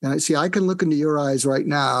 And I can look into your eyes right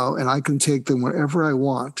now, and I can take them wherever I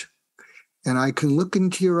want. And I can look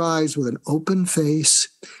into your eyes with an open face.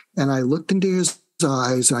 And I looked into his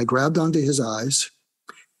eyes, and I grabbed onto his eyes.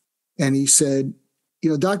 And he said,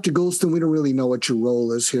 Dr. Goulston, we don't really know what your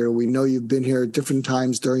role is here. We know you've been here at different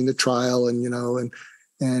times during the trial, and we know,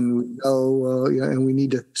 and we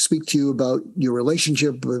need to speak to you about your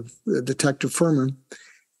relationship with Detective Furman.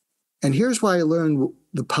 And here's why I learned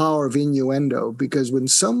the power of innuendo, because when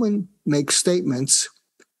someone makes statements,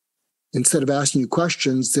 instead of asking you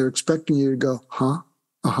questions, they're expecting you to go, huh,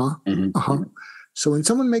 uh-huh, mm-hmm. uh-huh. So when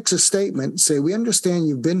someone makes a statement, say, "We understand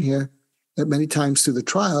you've been here at many times through the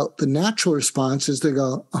trial," the natural response is to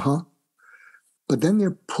go, uh-huh. But then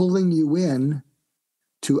they're pulling you in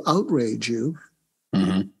to outrage you,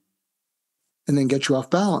 mm-hmm. and then get you off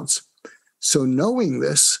balance. So knowing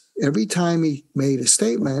this, every time he made a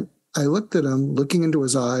statement, I looked at him, looking into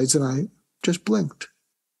his eyes, and I just blinked.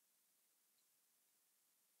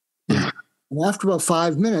 Yeah. And after about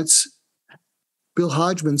 5 minutes, Bill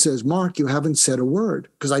Hodgman says, "Mark, you haven't said a word."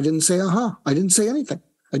 Because I didn't say, uh-huh. I didn't say anything.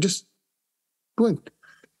 I just blinked.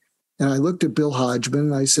 And I looked at Bill Hodgman,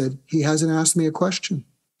 and I said, "He hasn't asked me a question."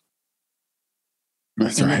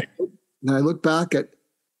 That's right. And I looked back at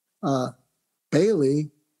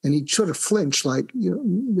Bailey, and he sort of flinched, like,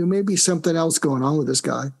 there may be something else going on with this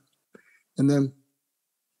guy. And then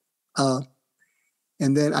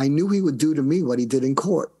I knew he would do to me what he did in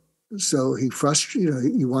court. So he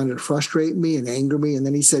wanted to frustrate me and anger me. And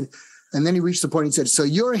then he said, and then he reached the point, he said, "So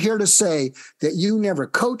you're here to say that you never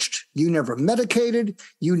coached, you never medicated,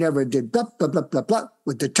 you never did blah, blah, blah, blah, blah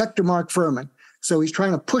with Detective Mark Furman." So he's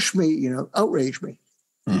trying to push me, outrage me.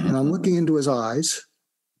 Mm-hmm. And I'm looking into his eyes,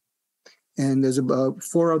 and there's about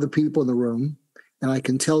 4 other people in the room, and I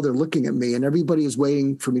can tell they're looking at me, and everybody is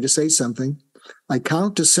waiting for me to say something. I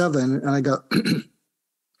count to 7 and I go,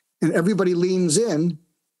 and everybody leans in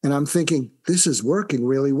and I'm thinking, this is working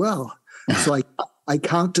really well. So I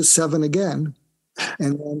count to 7 again.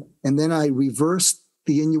 And then I reversed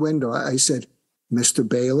the innuendo. I said, Mr.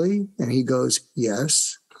 Bailey? And he goes,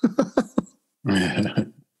 yes.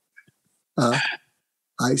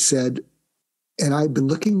 I said, and I've been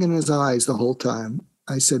looking in his eyes the whole time.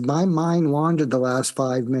 I said, my mind wandered the last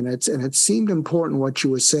 5 minutes and it seemed important what you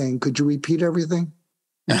were saying. Could you repeat everything?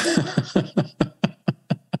 And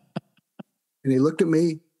he looked at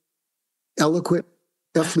me, eloquent,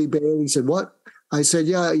 deftly Bailey. He said, what? I said,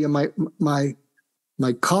 yeah, my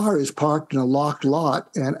car is parked in a locked lot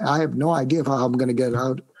and I have no idea how I'm going to get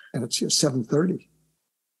out. And it's 7:30.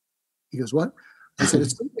 He goes, what? I said,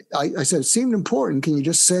 it seemed important. Can you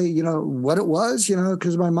just say, what it was,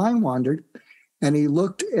 because my mind wandered. And he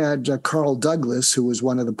looked at Carl Douglas, who was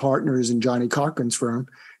one of the partners in Johnny Cochran's firm.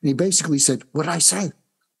 And he basically said, what did I say?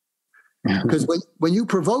 Because when you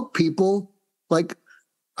provoke people, like,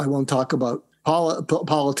 I won't talk about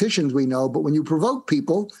politicians we know, but when you provoke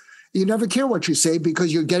people, you never care what you say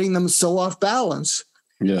because you're getting them so off balance.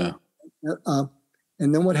 Yeah. And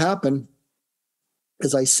then what happened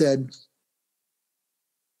is I said,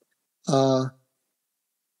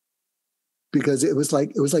 because it was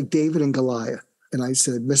like David and Goliath. And I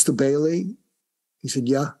said, Mr. Bailey? He said,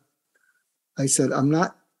 yeah. I said, I'm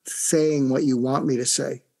not saying what you want me to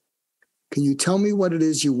say. Can you tell me what it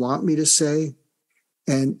is you want me to say?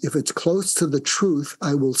 And if it's close to the truth,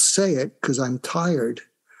 I will say it because I'm tired.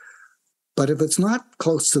 But if it's not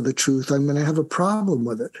close to the truth, I'm going to have a problem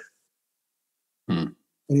with it. And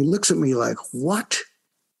he looks at me like, what?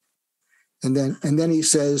 And then he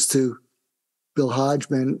says to Bill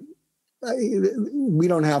Hodgman, we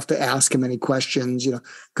don't have to ask him any questions,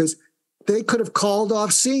 because they could have called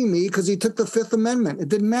off seeing me because he took the Fifth Amendment. It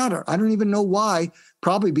didn't matter. I don't even know why,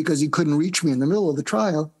 probably because he couldn't reach me in the middle of the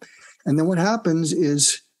trial. And then what happens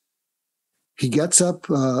is he gets up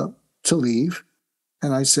to leave.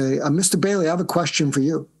 And I say, Mr. Bailey, I have a question for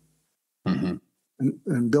you. Mm-hmm.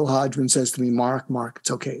 And Bill Hodgman says to me, Mark,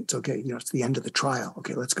 it's okay. It's okay. It's the end of the trial.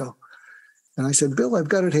 Okay, let's go. And I said, Bill, I've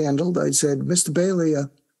got it handled. I said, Mr. Bailey,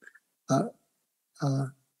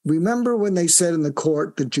 remember when they said in the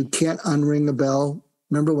court that you can't unring a bell?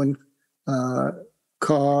 Remember when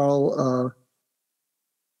Carl,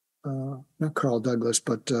 not Carl Douglas,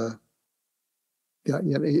 but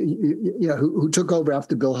who took over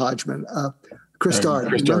after Bill Hodgman? Chris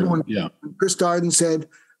Darden. Remember when Chris Darden said,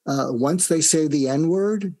 once they say the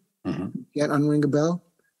N-word, you can't unring a bell?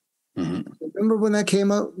 Mm-hmm. Remember when that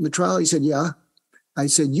came out in the trial? He said, yeah. I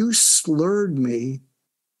said, you slurred me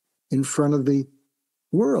in front of the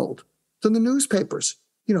world, to the newspapers,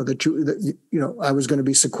 that I was going to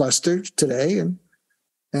be sequestered today,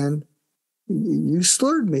 and you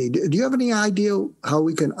slurred me. Do you have any idea how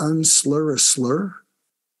we can unslur a slur?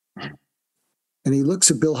 And he looks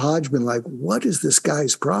at Bill Hodgman like, what is this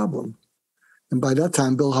guy's problem? And by that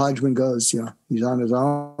time, Bill Hodgman goes, he's on his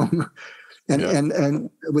own. And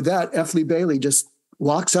with that, F. Lee Bailey just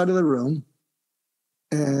walks out of the room.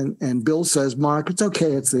 And Bill says, Mark, it's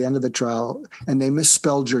okay. It's the end of the trial. And they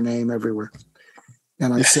misspelled your name everywhere.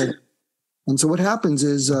 And I said, and so what happens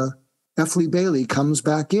is F. Lee Bailey comes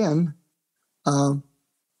back in and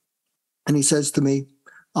he says to me,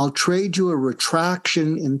 I'll trade you a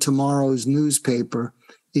retraction in tomorrow's newspaper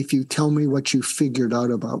if you tell me what you figured out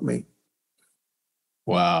about me.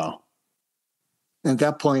 Wow. And at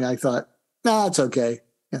that point, I thought, it's okay.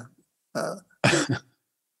 Yeah.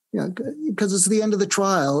 Because it's the end of the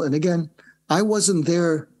trial. And again, I wasn't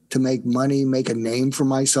there to make money, make a name for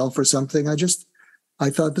myself or something. I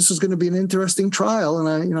thought this was going to be an interesting trial.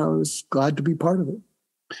 And I was glad to be part of it.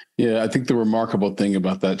 Yeah, I think the remarkable thing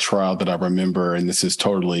about that trial that I remember, and this is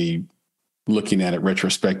totally looking at it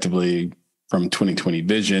retrospectively from 2020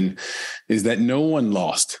 vision, is that no one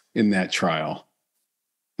lost in that trial.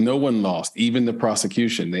 No one lost, even the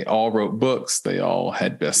prosecution. They all wrote books. They all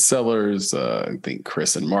had bestsellers. I think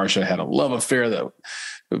Chris and Marcia had a love affair that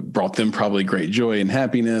brought them probably great joy and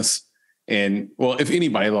happiness. And well, if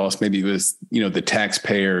anybody lost, maybe it was, the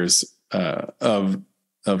taxpayers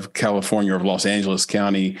of California, of Los Angeles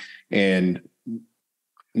County, and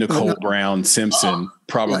Nicole Brown Simpson,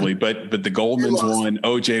 probably. But the Goldmans won,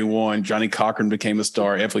 OJ won, Johnny Cochran became a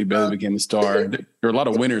star, F. Lee Bailey became a star. There are a lot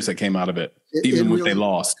of winners that came out of it, even if they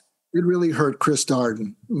lost. It really hurt Chris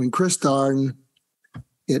Darden. I mean, Chris Darden,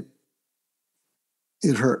 it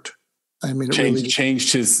hurt. I mean, it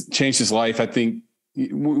changed his life. I think.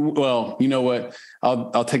 Well, you know what?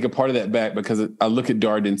 I'll take a part of that back because I look at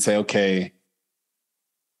Darden and say, okay,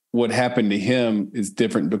 what happened to him is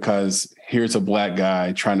different because here's a black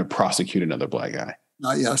guy trying to prosecute another black guy.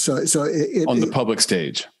 Yeah. So on the public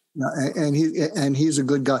stage. And he's a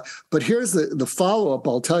good guy. But here's the follow-up,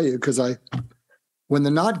 I'll tell you, because when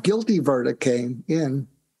the not guilty verdict came in,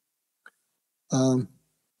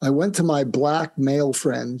 I went to my black male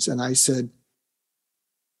friends and I said,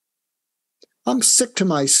 I'm sick to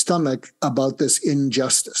my stomach about this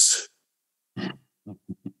injustice.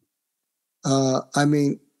 I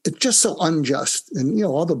mean, it's just so unjust. And,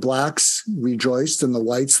 all the blacks rejoiced and the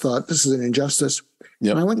whites thought this is an injustice.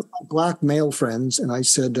 Yep. And I went to my black male friends and I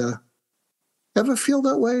said, ever feel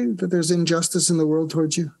that way, that there's injustice in the world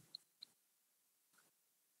towards you?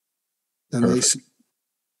 And Perfect. They said,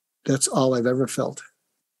 that's all I've ever felt.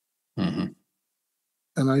 Mm-hmm.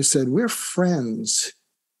 And I said, we're friends.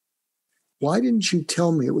 Why didn't you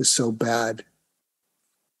tell me it was so bad?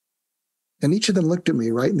 And each of them looked at me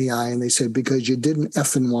right in the eye and they said, because you didn't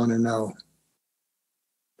effing want to know.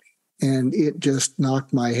 And it just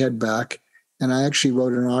knocked my head back. And I actually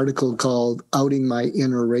wrote an article called Outing My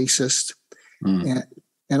Inner Racist. Mm.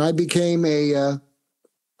 And I became a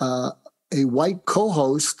white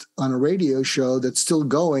co-host on a radio show that's still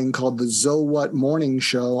going called the So What Morning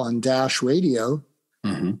Show on Dash Radio.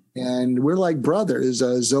 Mm-hmm. And we're like brothers,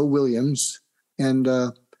 Zoe Williams and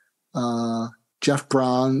Jeff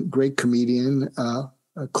Brown, great comedian,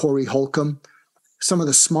 Corey Holcomb, some of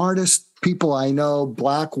the smartest people I know,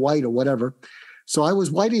 black, white, or whatever. So I was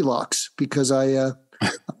Whitey Locks because I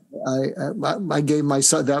gave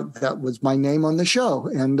myself that was my name on the show,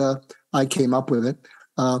 and I came up with it.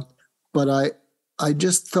 But I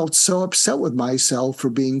just felt so upset with myself for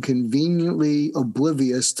being conveniently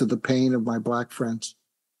oblivious to the pain of my black friends.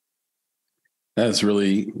 That's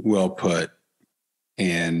really well put,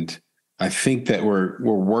 and I think that we're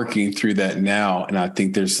working through that now, and I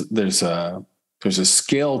think there's a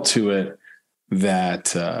scale to it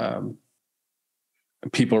that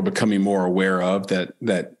people are becoming more aware of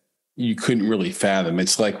that you couldn't really fathom.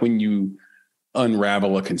 It's like when you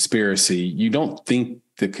unravel a conspiracy, you don't think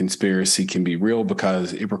the conspiracy can be real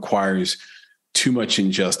because it requires too much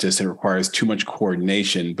injustice. It requires too much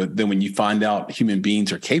coordination. But then when you find out human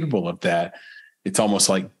beings are capable of that, it's almost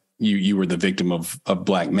like you were the victim of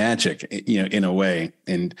black magic, in a way.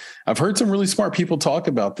 And I've heard some really smart people talk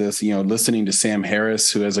about this, listening to Sam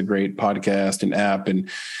Harris, who has a great podcast and app, and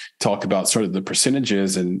talk about sort of the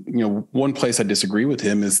percentages. And, one place I disagree with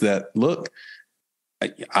him is that, look,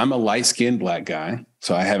 I'm a light-skinned black guy,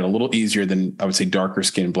 so I have it a little easier than, I would say,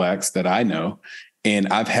 darker-skinned blacks that I know. And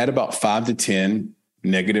I've had about 5 to 10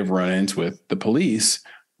 negative run-ins with the police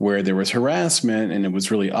where there was harassment and it was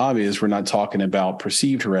really obvious. We're not talking about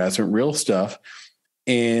perceived harassment, real stuff.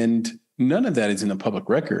 And none of that is in the public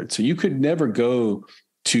record. So you could never go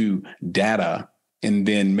to data and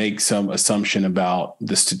then make some assumption about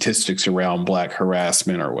the statistics around black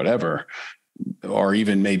harassment or whatever, or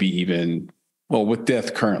with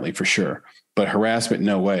death currently for sure, but harassment,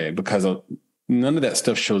 no way, because none of that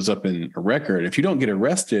stuff shows up in a record. If you don't get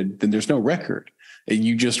arrested, then there's no record.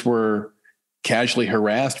 You just were casually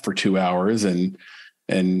harassed for 2 hours and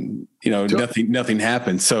nothing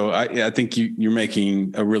happened. So I think you're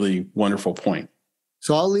making a really wonderful point.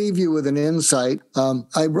 So I'll leave you with an insight.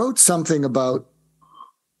 I wrote something about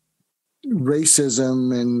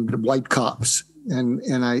racism and white cops.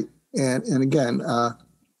 And I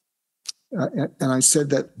said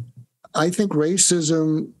that I think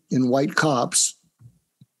racism in white cops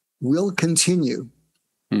will continue.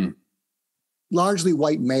 Largely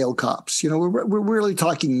white male cops. We're really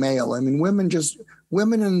talking male. I mean, women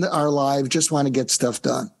in our lives just want to get stuff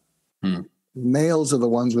done. Males are the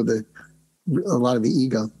ones with a lot of the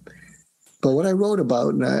ego. But what I wrote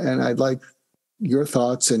about, and I'd like your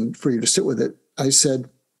thoughts and for you to sit with it, I said,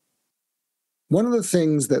 one of the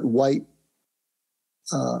things that white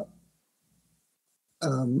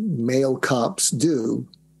male cops do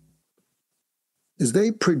is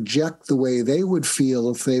they project the way they would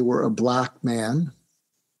feel if they were a black man.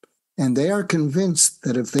 And they are convinced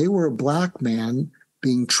that if they were a black man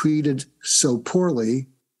being treated so poorly,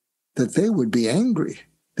 that they would be angry.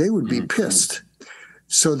 They would be pissed.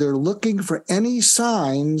 So they're looking for any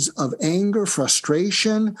signs of anger,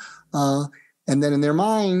 frustration. And then in their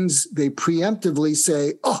minds, they preemptively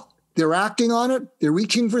say, oh, they're acting on it. They're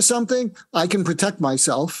reaching for something. I can protect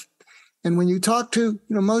myself. And when you talk to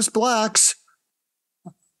most blacks,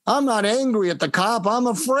 I'm not angry at the cop. I'm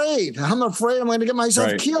afraid. I'm going to get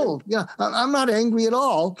myself killed. Yeah, I'm not angry at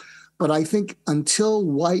all. But I think until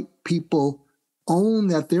white people own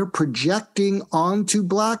that they're projecting onto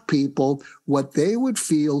black people what they would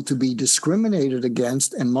feel to be discriminated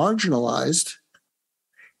against and marginalized,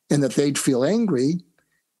 and that they'd feel angry,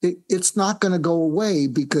 it's not going to go away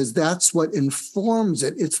because that's what informs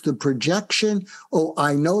it. It's the projection. Oh,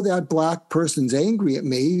 I know that Black person's angry at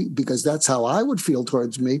me because that's how I would feel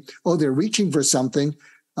towards me. Oh, they're reaching for something.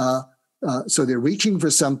 So they're reaching for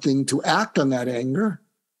something to act on that anger.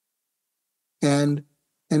 And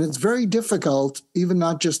it's very difficult, even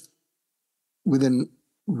not just within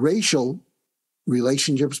racial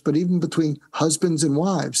relationships, but even between husbands and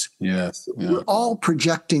wives. Yes. Yeah. We're all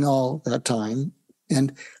projecting all that time.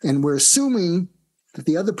 And we're assuming that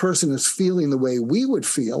the other person is feeling the way we would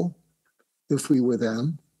feel if we were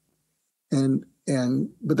them.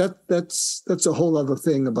 But that's a whole other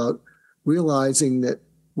thing about realizing that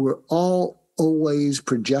we're all always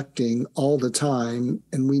projecting all the time,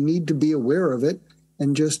 and we need to be aware of it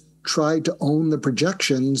and just try to own the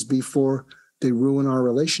projections before they ruin our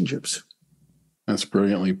relationships. That's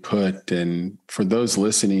brilliantly put. And for those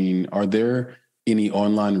listening, are there any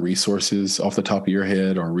online resources off the top of your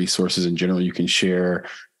head, or resources in general you can share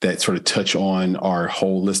that sort of touch on our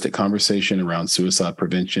holistic conversation around suicide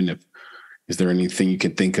prevention? Is there anything you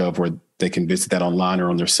can think of where they can visit that online or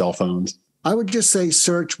on their cell phones? I would just say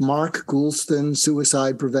search Mark Goulston,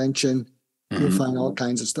 suicide prevention. You'll find all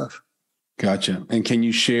kinds of stuff. Gotcha. And can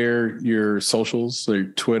you share your socials, or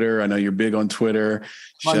Twitter? I know you're big on Twitter.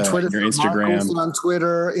 On Twitter, your Instagram. Mark Goulston on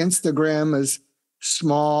Twitter. Instagram is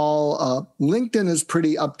small. LinkedIn is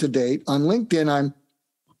pretty up to date. On LinkedIn,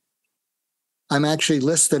 I'm actually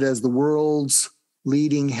listed as the world's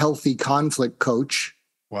leading healthy conflict coach.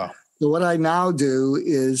 Wow. So what I now do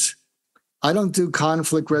is I don't do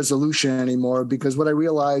conflict resolution anymore, because what I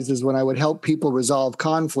realized is when I would help people resolve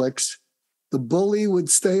conflicts, the bully would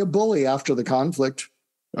stay a bully after the conflict.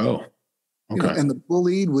 Oh, okay. And the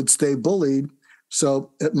bullied would stay bullied. So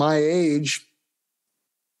at my age,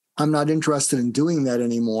 I'm not interested in doing that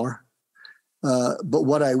anymore. But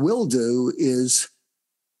what I will do is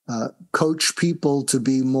coach people to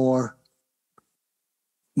be more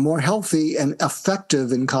healthy and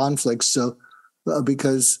effective in conflicts. So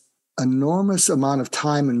because enormous amount of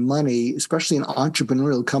time and money, especially in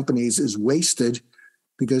entrepreneurial companies, is wasted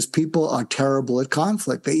because people are terrible at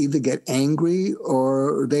conflict. They either get angry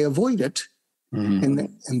or they avoid it. Mm-hmm.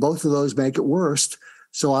 And both of those make it worse.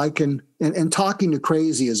 So I can, and Talking to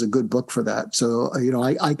Crazy is a good book for that. So,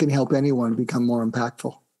 I can help anyone become more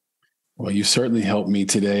impactful. Well, you certainly helped me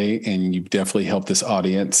today, and you've definitely helped this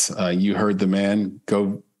audience. You heard the man.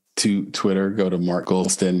 Go to Twitter, go to Mark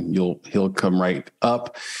Goulston. He'll come right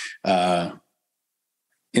up.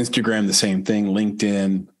 Instagram, the same thing.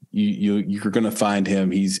 LinkedIn, you're going to find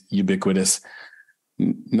him. He's ubiquitous.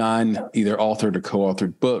 9 either authored or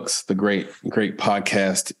co-authored books. The great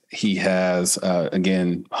podcast he has.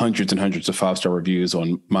 Again, hundreds and hundreds of 5-star reviews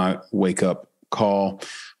on My Wake Up Call.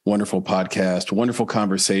 Wonderful podcast, wonderful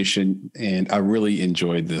conversation, and I really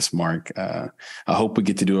enjoyed this, Mark. I hope we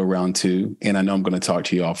get to do a round 2, and I know I'm going to talk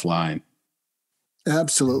to you offline.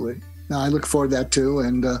 Absolutely. No, I look forward to that too,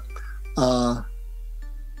 and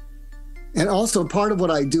also part of what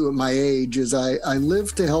I do at my age is I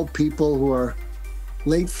live to help people who are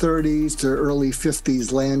late 30s to early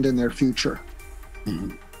 50s land in their future.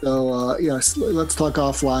 Mm-hmm. So yes, let's talk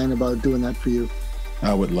offline about doing that for you.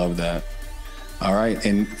 I would love that. All right.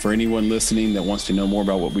 And for anyone listening that wants to know more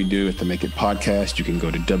about what we do at the Make It Podcast, you can go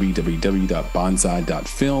to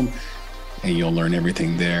www.bonsai.film and you'll learn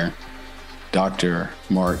everything there. Dr.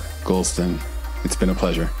 Mark Goulston, it's been a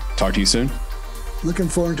pleasure. Talk to you soon. Looking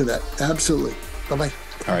forward to that. Absolutely. Bye-bye.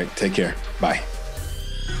 All right. Take care. Bye.